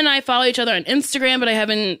 Emma and I follow each other on Instagram, but I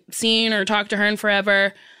haven't seen or talked to her in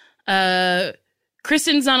forever.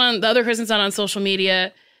 Kristen's not on, the other Kristen's not on social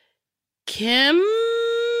media. Kim,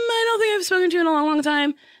 I don't think I've spoken to in a long, long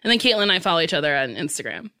time. And then Caitlin and I follow each other on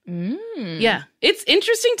Instagram. Yeah. It's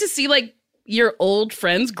interesting to see like your old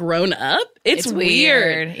friends grown up. It's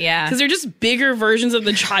weird. Yeah. Because they're just bigger versions of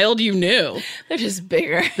the child you knew. They're just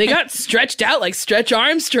bigger. They got stretched out like Stretch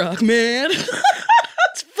Armstrong, man.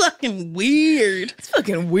 It's fucking weird. It's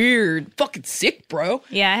fucking weird. Fucking sick, bro.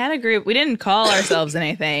 Yeah, I had a group. We didn't call ourselves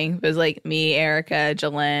anything. It was like me, Erica,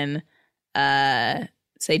 Jalen,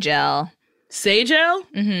 Sagel. Sagel?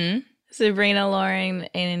 Mm-hmm. Sabrina, Lauren,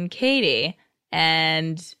 and Katie.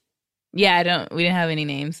 And yeah, we didn't have any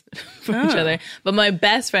names for each other. But my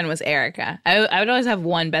best friend was Erica. I would always have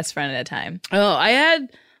one best friend at a time. Oh, I had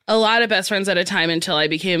a lot of best friends at a time until I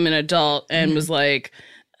became an adult and was like,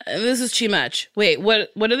 this is too much. Wait, what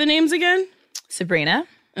are the names again? Sabrina.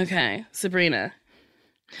 Okay, Sabrina.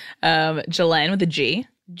 Jalen with a G.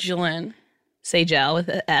 Jalen. Sagel with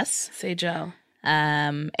a S. Sagel.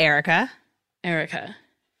 Erica. Erica.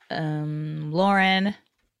 Lauren.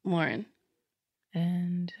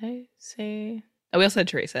 And I say... Oh, we also had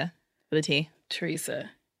Teresa with a T. Teresa.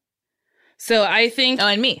 So I think... Oh,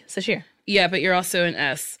 and me, Sasheer. Yeah, but you're also an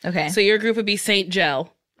S. Okay. So your group would be Saint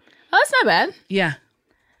Gel. Oh, that's not bad. Yeah.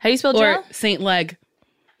 How do you spell Or gel? Saint Leg.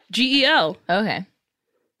 G-E-L. Okay.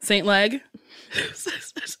 Saint Leg.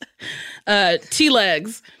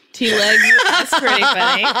 T-Legs. T-legs. That's pretty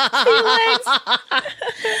funny. T-legs.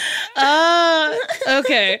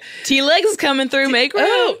 Okay. T-legs is coming through. Make room.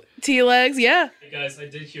 Oh, T-Legs, yeah. Hey guys, I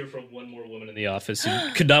did hear from one more woman in the office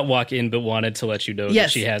who could not walk in but wanted to let you know Yes.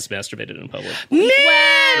 that she has masturbated in public. Man,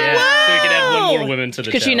 Yeah, so we could add one more woman to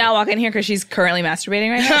the Could she show. not walk in here because she's currently masturbating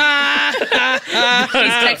right now?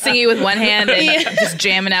 She's texting you with one hand and just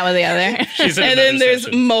jamming out with the other. She's in and another then there's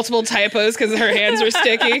session. multiple typos because her hands are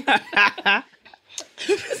sticky.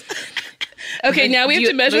 Okay, now we have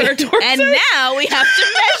to measure our torso. And now we have to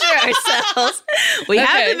measure ourselves. We have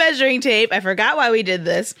Okay. the measuring tape. I forgot why we did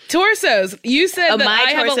this. Torsos. You said Oh, that my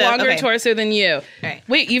I have a torso. longer Okay. torso than you. All right.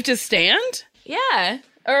 Wait, you have to stand? Yeah.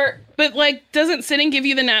 But like, doesn't sitting give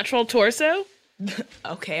you the natural torso?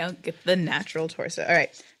 Okay, I'll get the natural torso. All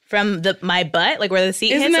right. From my butt, like where the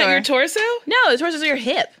seat Isn't hits? that or... your torso? No, the torso's your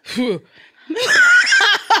hip.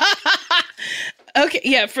 Okay,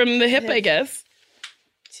 yeah, from the hip, I guess.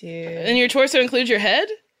 And your torso includes your head?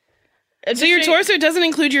 So your torso doesn't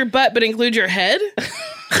include your butt, but include your head? No.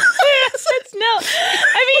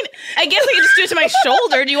 I mean, I guess I can just do it to my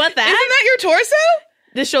shoulder. Do you want that? Isn't that your torso?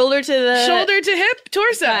 The shoulder to the... Shoulder to hip,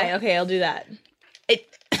 torso. Fine, okay, I'll do that.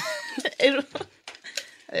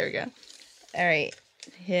 There we go. All right.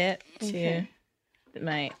 Hip to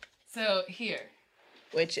my... So here.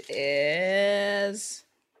 Which is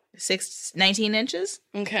 19 inches?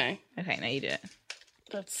 Okay. Okay, now you do it.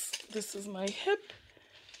 This is my hip.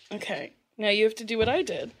 Okay. Now you have to do what I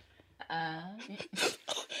did.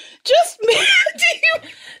 Just me.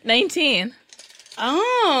 19.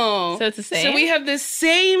 Oh. So it's the same? So we have the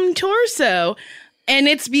same torso, and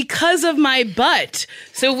it's because of my butt.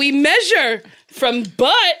 So we measure from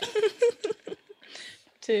butt.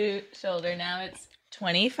 To shoulder. Now it's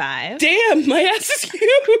 25. Damn, my ass is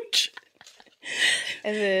huge.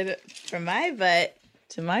 And then from my butt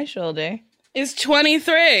to my shoulder is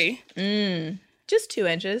 23. Just 2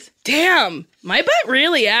 inches. Damn, my butt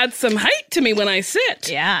really adds some height to me when I sit.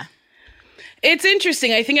 Yeah. It's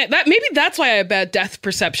interesting. I think that maybe that's why I have bad depth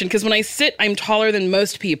perception, because when I sit, I'm taller than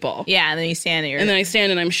most people. Yeah, and then you stand and then I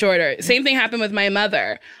stand and I'm shorter. Same thing happened with my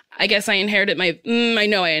mother. I guess I inherited I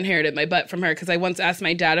know I inherited my butt from her, because I once asked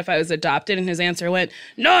my dad if I was adopted, and his answer went,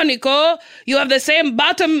 "No, Nico, you have the same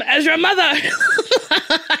bottom as your mother."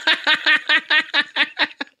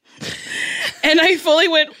 And I fully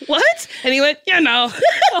went, "What?" And he went, "You know."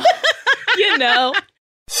 You know.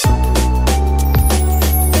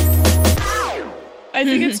 I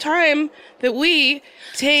think it's time that we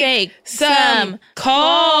take some some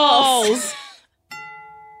calls.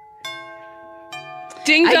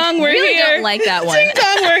 Ding dong, we're really here. don't like that one. Ding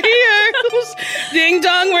dong, we're here. Ding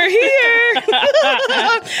dong, we're here.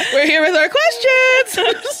 We're here with our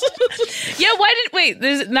questions. Yeah, wait,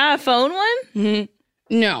 there's not a phone one? Mm-hmm.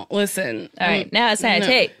 No, listen. All right, now it's time to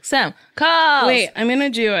take some calls. Wait, I'm going to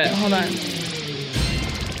do it. Hold on.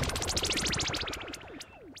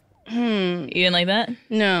 You didn't like that?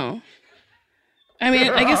 No. I mean,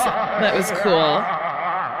 I guess that was cool.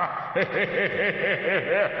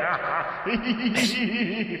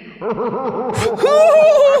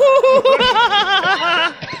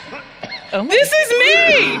 Oh, this is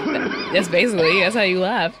me! That's how you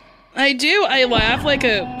laugh. I do. I laugh like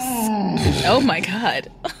a... Oh my God.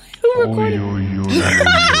 Who recorded?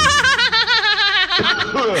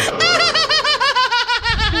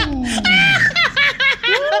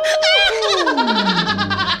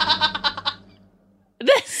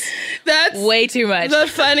 That's way too much. The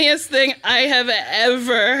funniest thing I have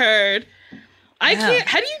ever heard. I can't...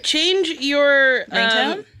 How do you change your...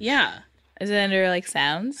 ringtone? Yeah. Is it under like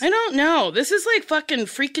sounds? I don't know. This is like fucking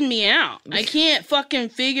freaking me out. I can't fucking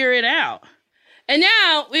figure it out. And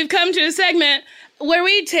now we've come to a segment where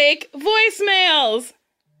we take voicemails.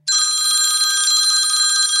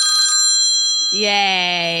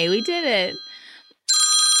 Yay, we did it.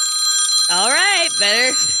 All right,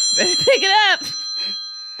 better pick it up.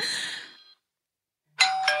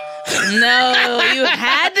 No, you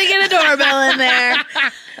had to get a doorbell in there.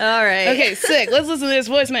 All right. Okay, sick. Let's listen to this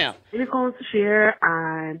voicemail. Nicole and Sasheer,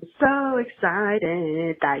 I'm so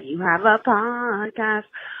excited that you have a podcast.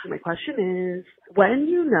 My question is, when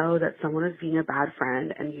you know that someone is being a bad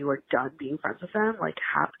friend and you are done being friends with them, like,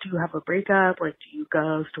 do you have a breakup? Like, do you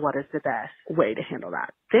ghost? What is the best way to handle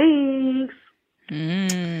that? Thanks.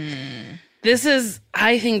 This is,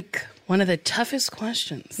 I think, one of the toughest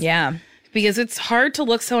questions. Yeah. Because it's hard to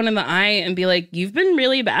look someone in the eye and be like, you've been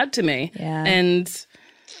really bad to me. Yeah. And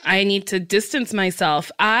I need to distance myself.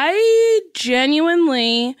 I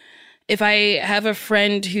genuinely, if I have a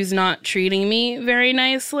friend who's not treating me very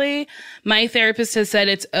nicely, my therapist has said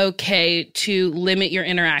it's okay to limit your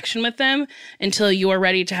interaction with them until you're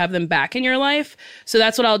ready to have them back in your life. So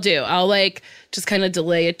that's what I'll do. I'll like just kind of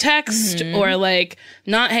delay a text or like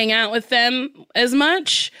not hang out with them as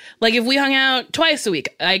much. Like if we hung out twice a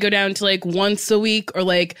week, I go down to like once a week, or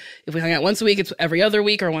like if we hung out once a week, it's every other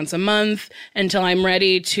week or once a month until I'm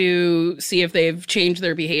ready to see if they've changed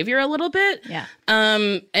their behavior a little bit. Yeah.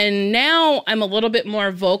 And now I'm a little bit more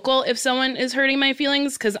vocal if someone is hurting my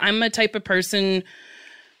feelings, because I'm a type of person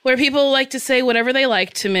where people like to say whatever they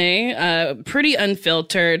like to me, pretty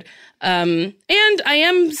unfiltered. And I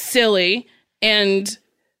am silly and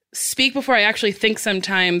speak before I actually think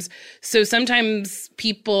sometimes. So sometimes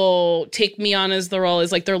people take me on as the role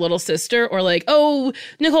as like their little sister, or like, oh,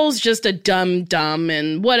 Nicole's just a dumb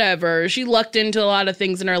and whatever. She lucked into a lot of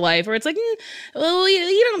things in her life. Or it's like, well,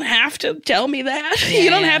 you don't have to tell me that. Yeah,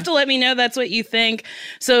 you don't have to let me know that's what you think.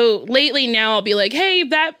 So lately now I'll be like, hey,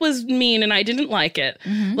 that was mean and I didn't like it.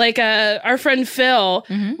 Like our friend Phil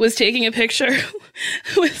was taking a picture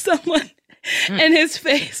with someone and his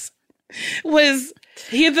face was...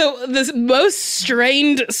 He had the most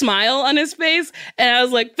strained smile on his face. And I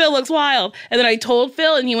was like, Phil looks wild. And then I told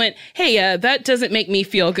Phil and he went, hey, that doesn't make me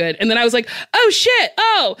feel good. And then I was like, oh, shit.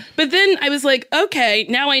 Oh, but then I was like, okay,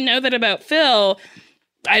 now I know that about Phil.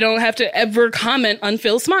 I don't have to ever comment on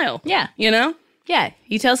Phil's smile. Yeah. You know? Yeah.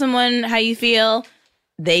 You tell someone how you feel,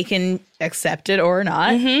 they can accept it or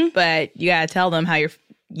not. But you got to tell them how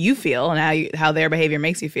you feel and how their behavior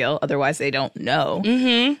makes you feel. Otherwise, they don't know.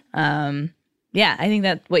 Yeah, I think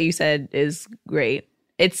that what you said is great.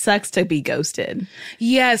 It sucks to be ghosted.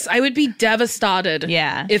 Yes, I would be devastated.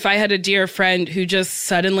 Yeah. If I had a dear friend who just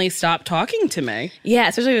suddenly stopped talking to me. Yeah,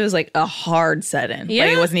 especially if it was like a hard sudden. Yeah.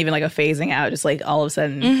 Like it wasn't even like a phasing out. Just like all of a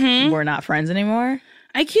sudden we're not friends anymore.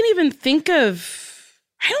 I can't even think of...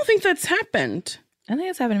 I don't think that's happened. I don't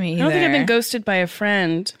think it's happened to me either. I don't think I've been ghosted by a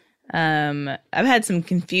friend. I've had some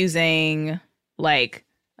confusing, like,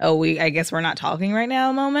 I guess we're not talking right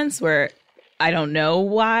now moments where I don't know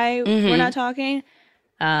why we're not talking.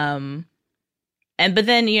 but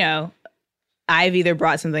then, you know, I've either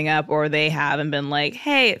brought something up or they have and been like,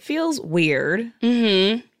 hey, it feels weird.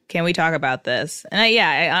 Mm-hmm. Can we talk about this?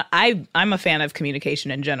 And I'm a fan of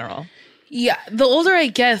communication in general. Yeah. The older I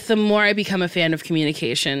get, the more I become a fan of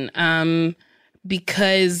communication.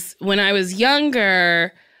 Because when I was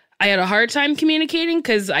younger, I had a hard time communicating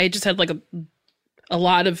because I just had like a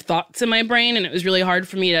lot of thoughts in my brain, and it was really hard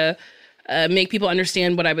for me to make people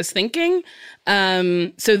understand what I was thinking.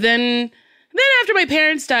 So then after my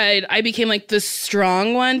parents died, I became like the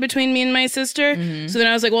strong one between me and my sister. Mm-hmm. So then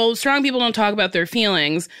I was like, well, strong people don't talk about their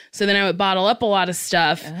feelings. So then I would bottle up a lot of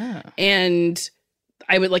stuff and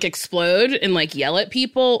I would like explode and like yell at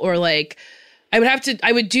people, or like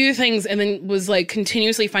I would do things and then was like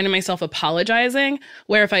continuously finding myself apologizing,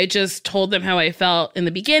 where if I just told them how I felt in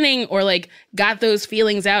the beginning or like got those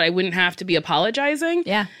feelings out, I wouldn't have to be apologizing.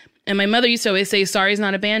 Yeah. And my mother used to always say, sorry's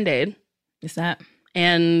not a Band-Aid. It's not.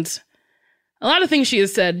 And a lot of things she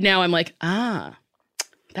has said, now I'm like, that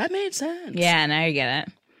made sense. Yeah, now you get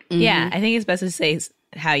it. Mm-hmm. Yeah, I think it's best to say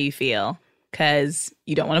how you feel because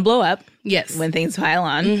you don't want to blow up. Yes. When things pile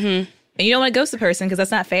on. Mm-hmm. And you don't want to ghost the person because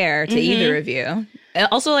that's not fair to either of you. And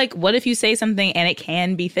also, like, what if you say something and it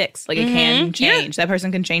can be fixed? Like, it can change. Yeah. That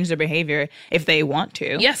person can change their behavior if they want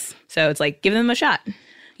to. Yes. So it's like, give them a shot.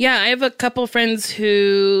 Yeah, I have a couple friends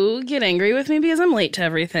who get angry with me because I'm late to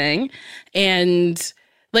everything. And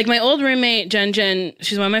like my old roommate, Jen,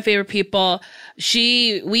 she's one of my favorite people.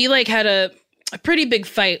 We like had a pretty big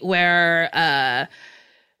fight where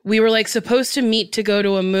we were like supposed to meet to go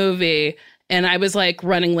to a movie. And I was like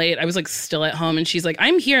running late. I was like still at home. And she's like,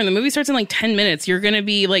 I'm here. And the movie starts in like 10 minutes. You're going to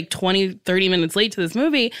be like 20, 30 minutes late to this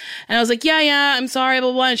movie. And I was like, yeah, I'm sorry, blah,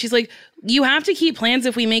 blah, blah. And she's like, you have to keep plans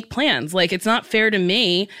if we make plans. Like, it's not fair to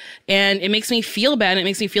me. And it makes me feel bad. And it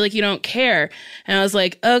makes me feel like you don't care. And I was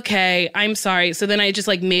like, okay, I'm sorry. So then I just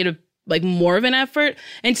like made more of an effort.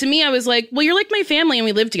 And to me, I was like, well, you're like my family and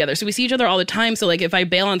we live together. So we see each other all the time. So like if I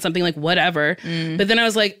bail on something, like whatever. But then I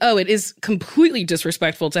was like, oh, it is completely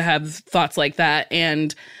disrespectful to have thoughts like that.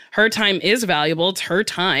 And her time is valuable. It's her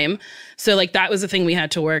time. So like that was the thing we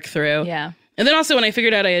had to work through. Yeah. And then also when I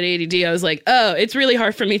figured out I had ADD, I was like, oh, it's really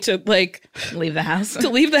hard for me to like leave the house. To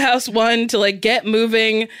leave the house, to like get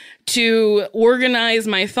moving, to organize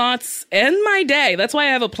my thoughts and my day. That's why I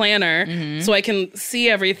have a planner so I can see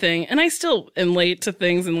everything. And I still am late to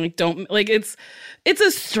things and like don't like it's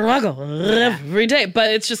a struggle every day.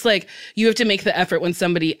 But it's just like you have to make the effort when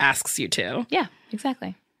somebody asks you to. Yeah,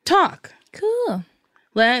 exactly. Talk. Cool.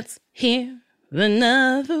 Let's hear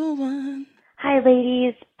another one. Hi,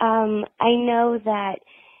 ladies. I know that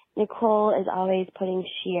Nicole is always putting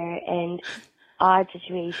Sheer in odd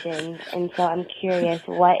situations, and so I'm curious,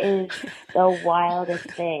 what is the wildest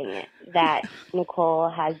thing that Nicole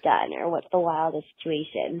has done, or what's the wildest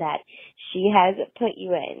situation that she has put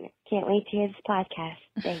you in? Can't wait to hear this podcast.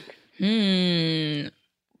 Thanks.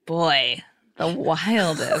 Boy, the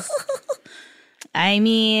wildest. I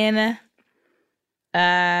mean,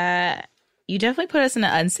 you definitely put us in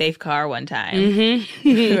an unsafe car one time.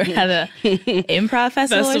 We were at a improv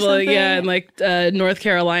festival or something. Yeah, in like North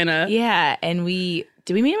Carolina. Yeah, and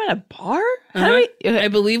did we meet him at a bar? I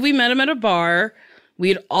believe we met him at a bar. We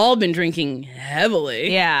had all been drinking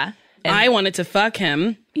heavily. Yeah. And I wanted to fuck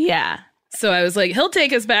him. Yeah. So I was like, he'll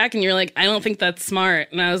take us back. And you're like, I don't think that's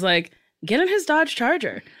smart. And I was like, get in his Dodge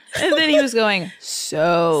Charger. And then he was going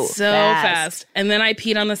so fast. And then I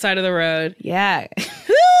peed on the side of the road. Yeah.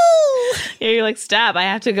 Yeah, you're like, stop, I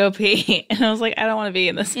have to go pee. And I was like, I don't want to be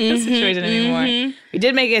in this situation anymore. We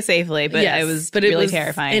did make it safely, but it was really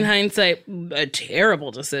terrifying. In hindsight, a terrible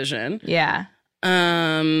decision. Yeah.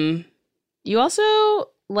 You also,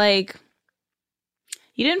 like,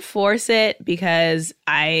 you didn't force it because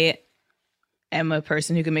I am a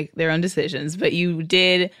person who can make their own decisions, but you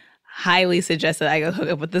did highly suggest that I go hook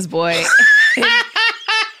up with this boy.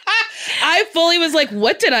 I fully was like,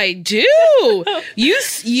 what did I do?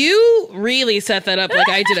 You really set that up like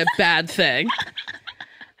I did a bad thing.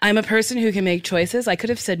 I'm a person who can make choices. I could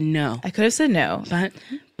have said no.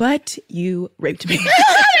 But you raped me.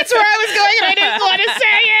 That's where I was going and I didn't want to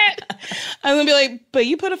say it. I'm going to be like, but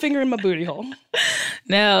you put a finger in my booty hole.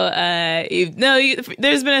 No,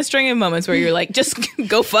 there's been a string of moments where you're like, just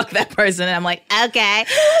go fuck that person. And I'm like, okay.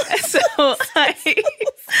 So I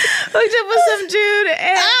hooked up with some dude.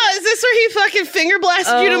 And is this where he fucking finger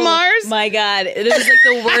blasted you to Mars? Oh my God. It was like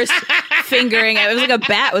the worst fingering. It was like a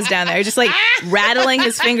bat was down there, just like rattling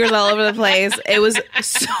his fingers all over the place. It was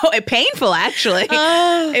so painful, actually.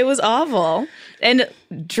 It was awful. And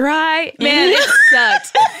dry, man, it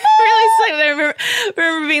sucked. It really sucked. I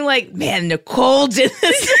remember being like, man, Nicole did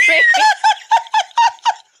this to me.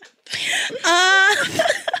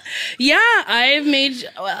 Yeah,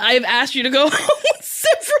 I've asked you to go home with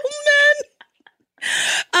several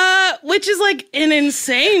men, which is like an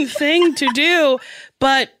insane thing to do,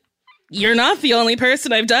 but you're not the only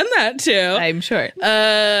person I've done that to. I'm sure.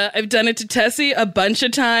 I've done it to Tessie a bunch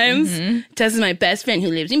of times. Tessie's my best friend who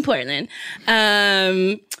lives in Portland.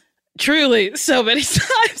 Truly, so many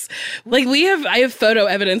times. Like I have photo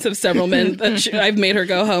evidence of several men that I've made her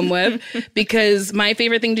go home with, because my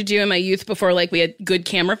favorite thing to do in my youth before like we had good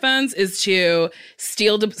camera phones is to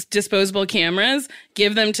steal disposable cameras,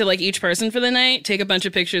 give them to like each person for the night, take a bunch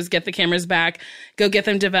of pictures, get the cameras back, go get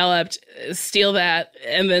them developed, steal that,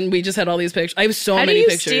 and then we just had all these pictures. I have so many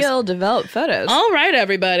pictures. How do you steal developed photos? All right,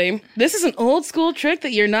 everybody. This is an old school trick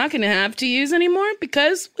that you're not going to have to use anymore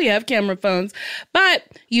because we have camera phones. But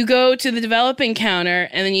you go to the developing counter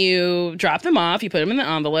and then you drop them off. You put them in the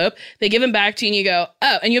envelope. They give them back to you and you go,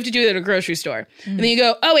 oh, and you have to do it at a grocery store. And then you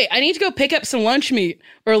go, oh, wait, I need to go pick up some lunch meat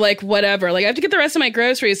or like whatever. Like I have to get the rest of my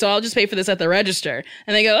groceries, so I'll just pay for this at the register.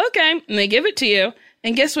 And they go, okay. And they give it to you.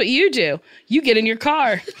 And guess what you do? You get in your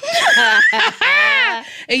car.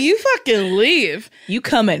 And you fucking leave. You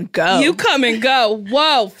come and go. You come and go.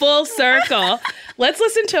 Whoa, full circle. Let's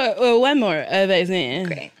listen to one more of Isaiah.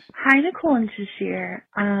 Great. Hi, Nicole and Sasheer.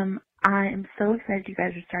 I am so excited you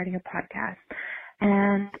guys are starting a podcast.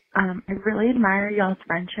 And I really admire y'all's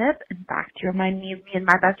friendship. In fact, you remind me of me and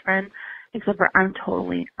my best friend, except for I'm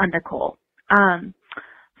totally a Nicole.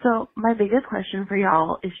 So my biggest question for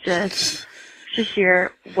y'all is just,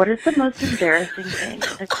 Sasheer, what is the most embarrassing thing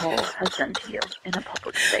Nicole has done to you in a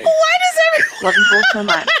public space? Why does everyone... Love you both so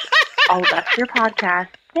much. All the best for your podcast.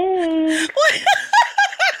 Thanks.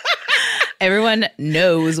 Everyone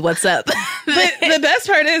knows what's up. But the best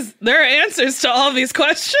part is there are answers to all these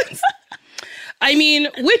questions. I mean,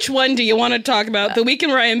 which one do you want to talk about? The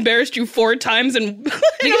weekend where I embarrassed you 4 times and we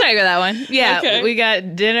can talk about that one. Yeah, okay. We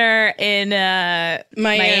got dinner in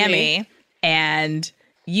Miami, and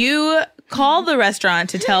you called the restaurant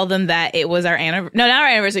to tell them that it was our anniversary. No, not our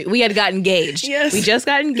anniversary. We had got engaged. Yes. We just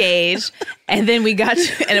got engaged, and then we got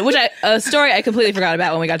to, and a story I completely forgot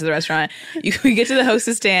about when we got to the restaurant. We get to the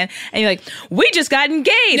hostess stand, and you're like, "We just got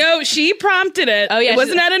engaged." No, she prompted it. Oh yeah, it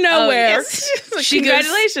wasn't out of nowhere. Oh, yes.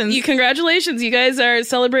 Congratulations! Congratulations! You guys are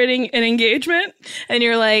celebrating an engagement, and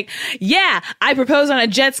you're like, "Yeah, I proposed on a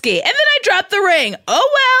jet ski, and then I dropped the ring.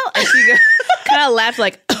 Oh well." And she kind of laughed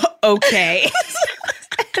like, "Okay."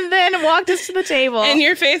 And then walked us to the table. And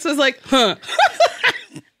your face was like, huh.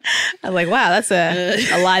 I was like, wow, that's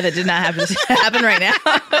a lie that did not happen right now.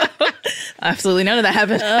 Absolutely none of that had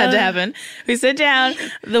to happen. We sit down.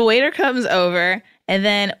 The waiter comes over. And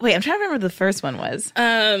then, wait, I'm trying to remember what the first one was.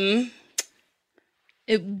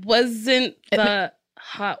 It wasn't the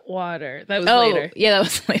hot water. That was later. Yeah, that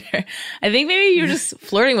was later. I think maybe you were just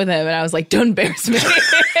flirting with him. And I was like, don't embarrass me.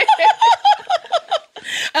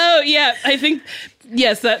 Oh, yeah. I think...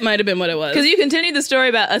 Yes, that might have been what it was. Because you continued the story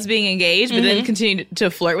about us being engaged, but then continued to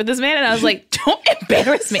flirt with this man. And I was like, don't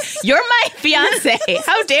embarrass me. You're my fiance.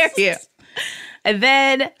 How dare you? And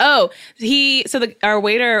then, our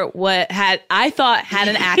waiter I thought had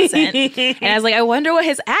an accent. And I was like, I wonder what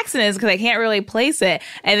his accent is because I can't really place it.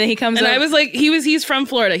 And then he comes and over. I was like, he's from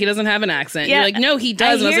Florida. He doesn't have an accent. Yeah. You're like, no, he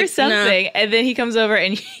does. I hear something. No. And then he comes over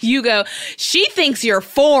and you go, she thinks you're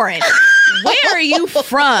foreign. Where are you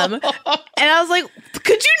from? And I was like,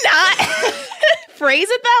 could you not phrase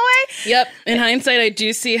it that way? Yep. In hindsight, I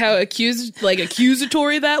do see how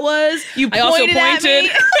accusatory that was. I also pointed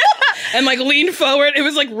and like leaned forward. It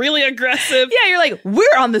was like really aggressive. Yeah, you're like,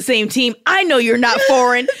 we're on the same team. I know you're not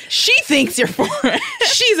foreign. She thinks you're foreign.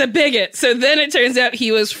 She's a bigot. So then it turns out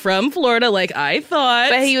he was from Florida, like I thought.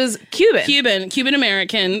 But he was Cuban. Cuban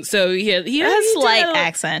American. So he had a slight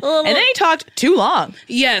accent. And then he talked too long.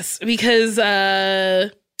 Yes, because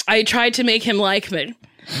I tried to make him like me.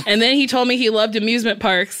 And then he told me he loved amusement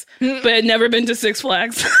parks, but had never been to Six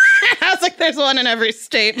Flags. I was like, there's one in every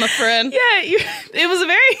state, my friend. Yeah, it was a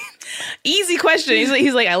very easy question.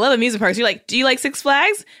 He's like, I love amusement parks. You're like, do you like Six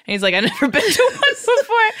Flags? And he's like, I've never been to one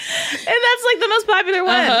before. And that's like the most popular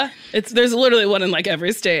one. Uh-huh. There's literally one in like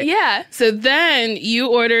every state. Yeah. So then you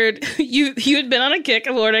ordered, you had been on a kick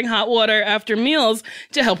of ordering hot water after meals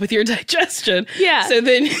to help with your digestion. Yeah. So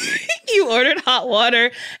then you ordered hot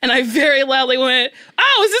water and I very loudly went,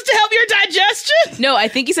 oh, is this to help your digestion? No, I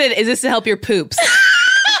think you said, is this to help your poops?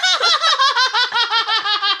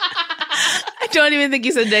 I don't even think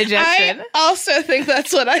you said digestion. I also think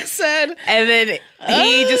that's what I said. And then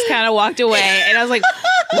he just kind of walked away. And I was like,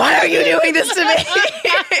 why are you doing this to me?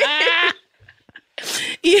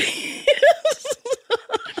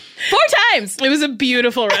 4 times. It was a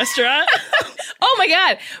beautiful restaurant. Oh Oh my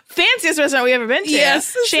God. Fanciest restaurant we ever been to.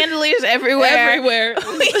 Yes. Chandeliers everywhere. Everywhere.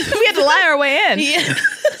 We had to lie our way in.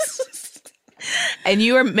 Yes. And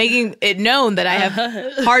you were making it known that I have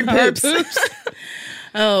hard poops.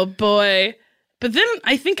 Oh boy. But then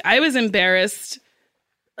I think I was embarrassed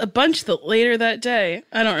a bunch later that day.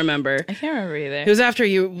 I don't remember. I can't remember either. It was after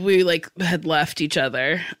we like had left each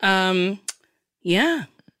other. Yeah.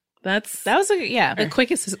 That was the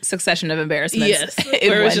quickest succession of embarrassments. Yes.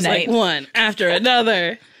 In Where it was one just night. like one after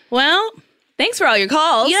another. Well, thanks for all your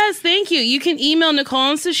calls. Yes, thank you. You can email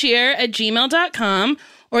Nicole and Sasheer at gmail.com,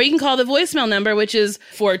 or you can call the voicemail number, which is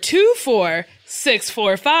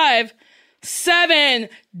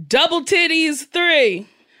 424-645-7-3.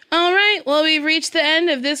 All right, well, we've reached the end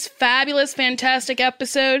of this fabulous, fantastic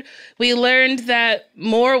episode. We learned that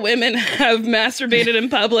more women have masturbated in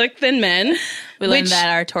public than men. We learned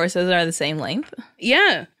that our torsos are the same length.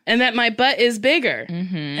 Yeah, and that my butt is bigger.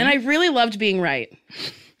 Mm-hmm. And I really loved being right.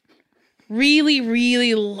 Really,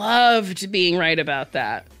 really loved being right about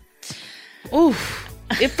that. Oof.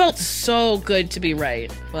 It felt so good to be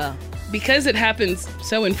right. Well, because it happens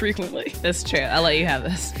so infrequently. That's true. I'll let you have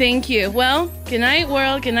this. Thank you. Well, good night,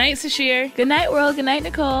 world. Good night, Sasheer. Good night, world. Good night,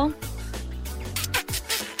 Nicole.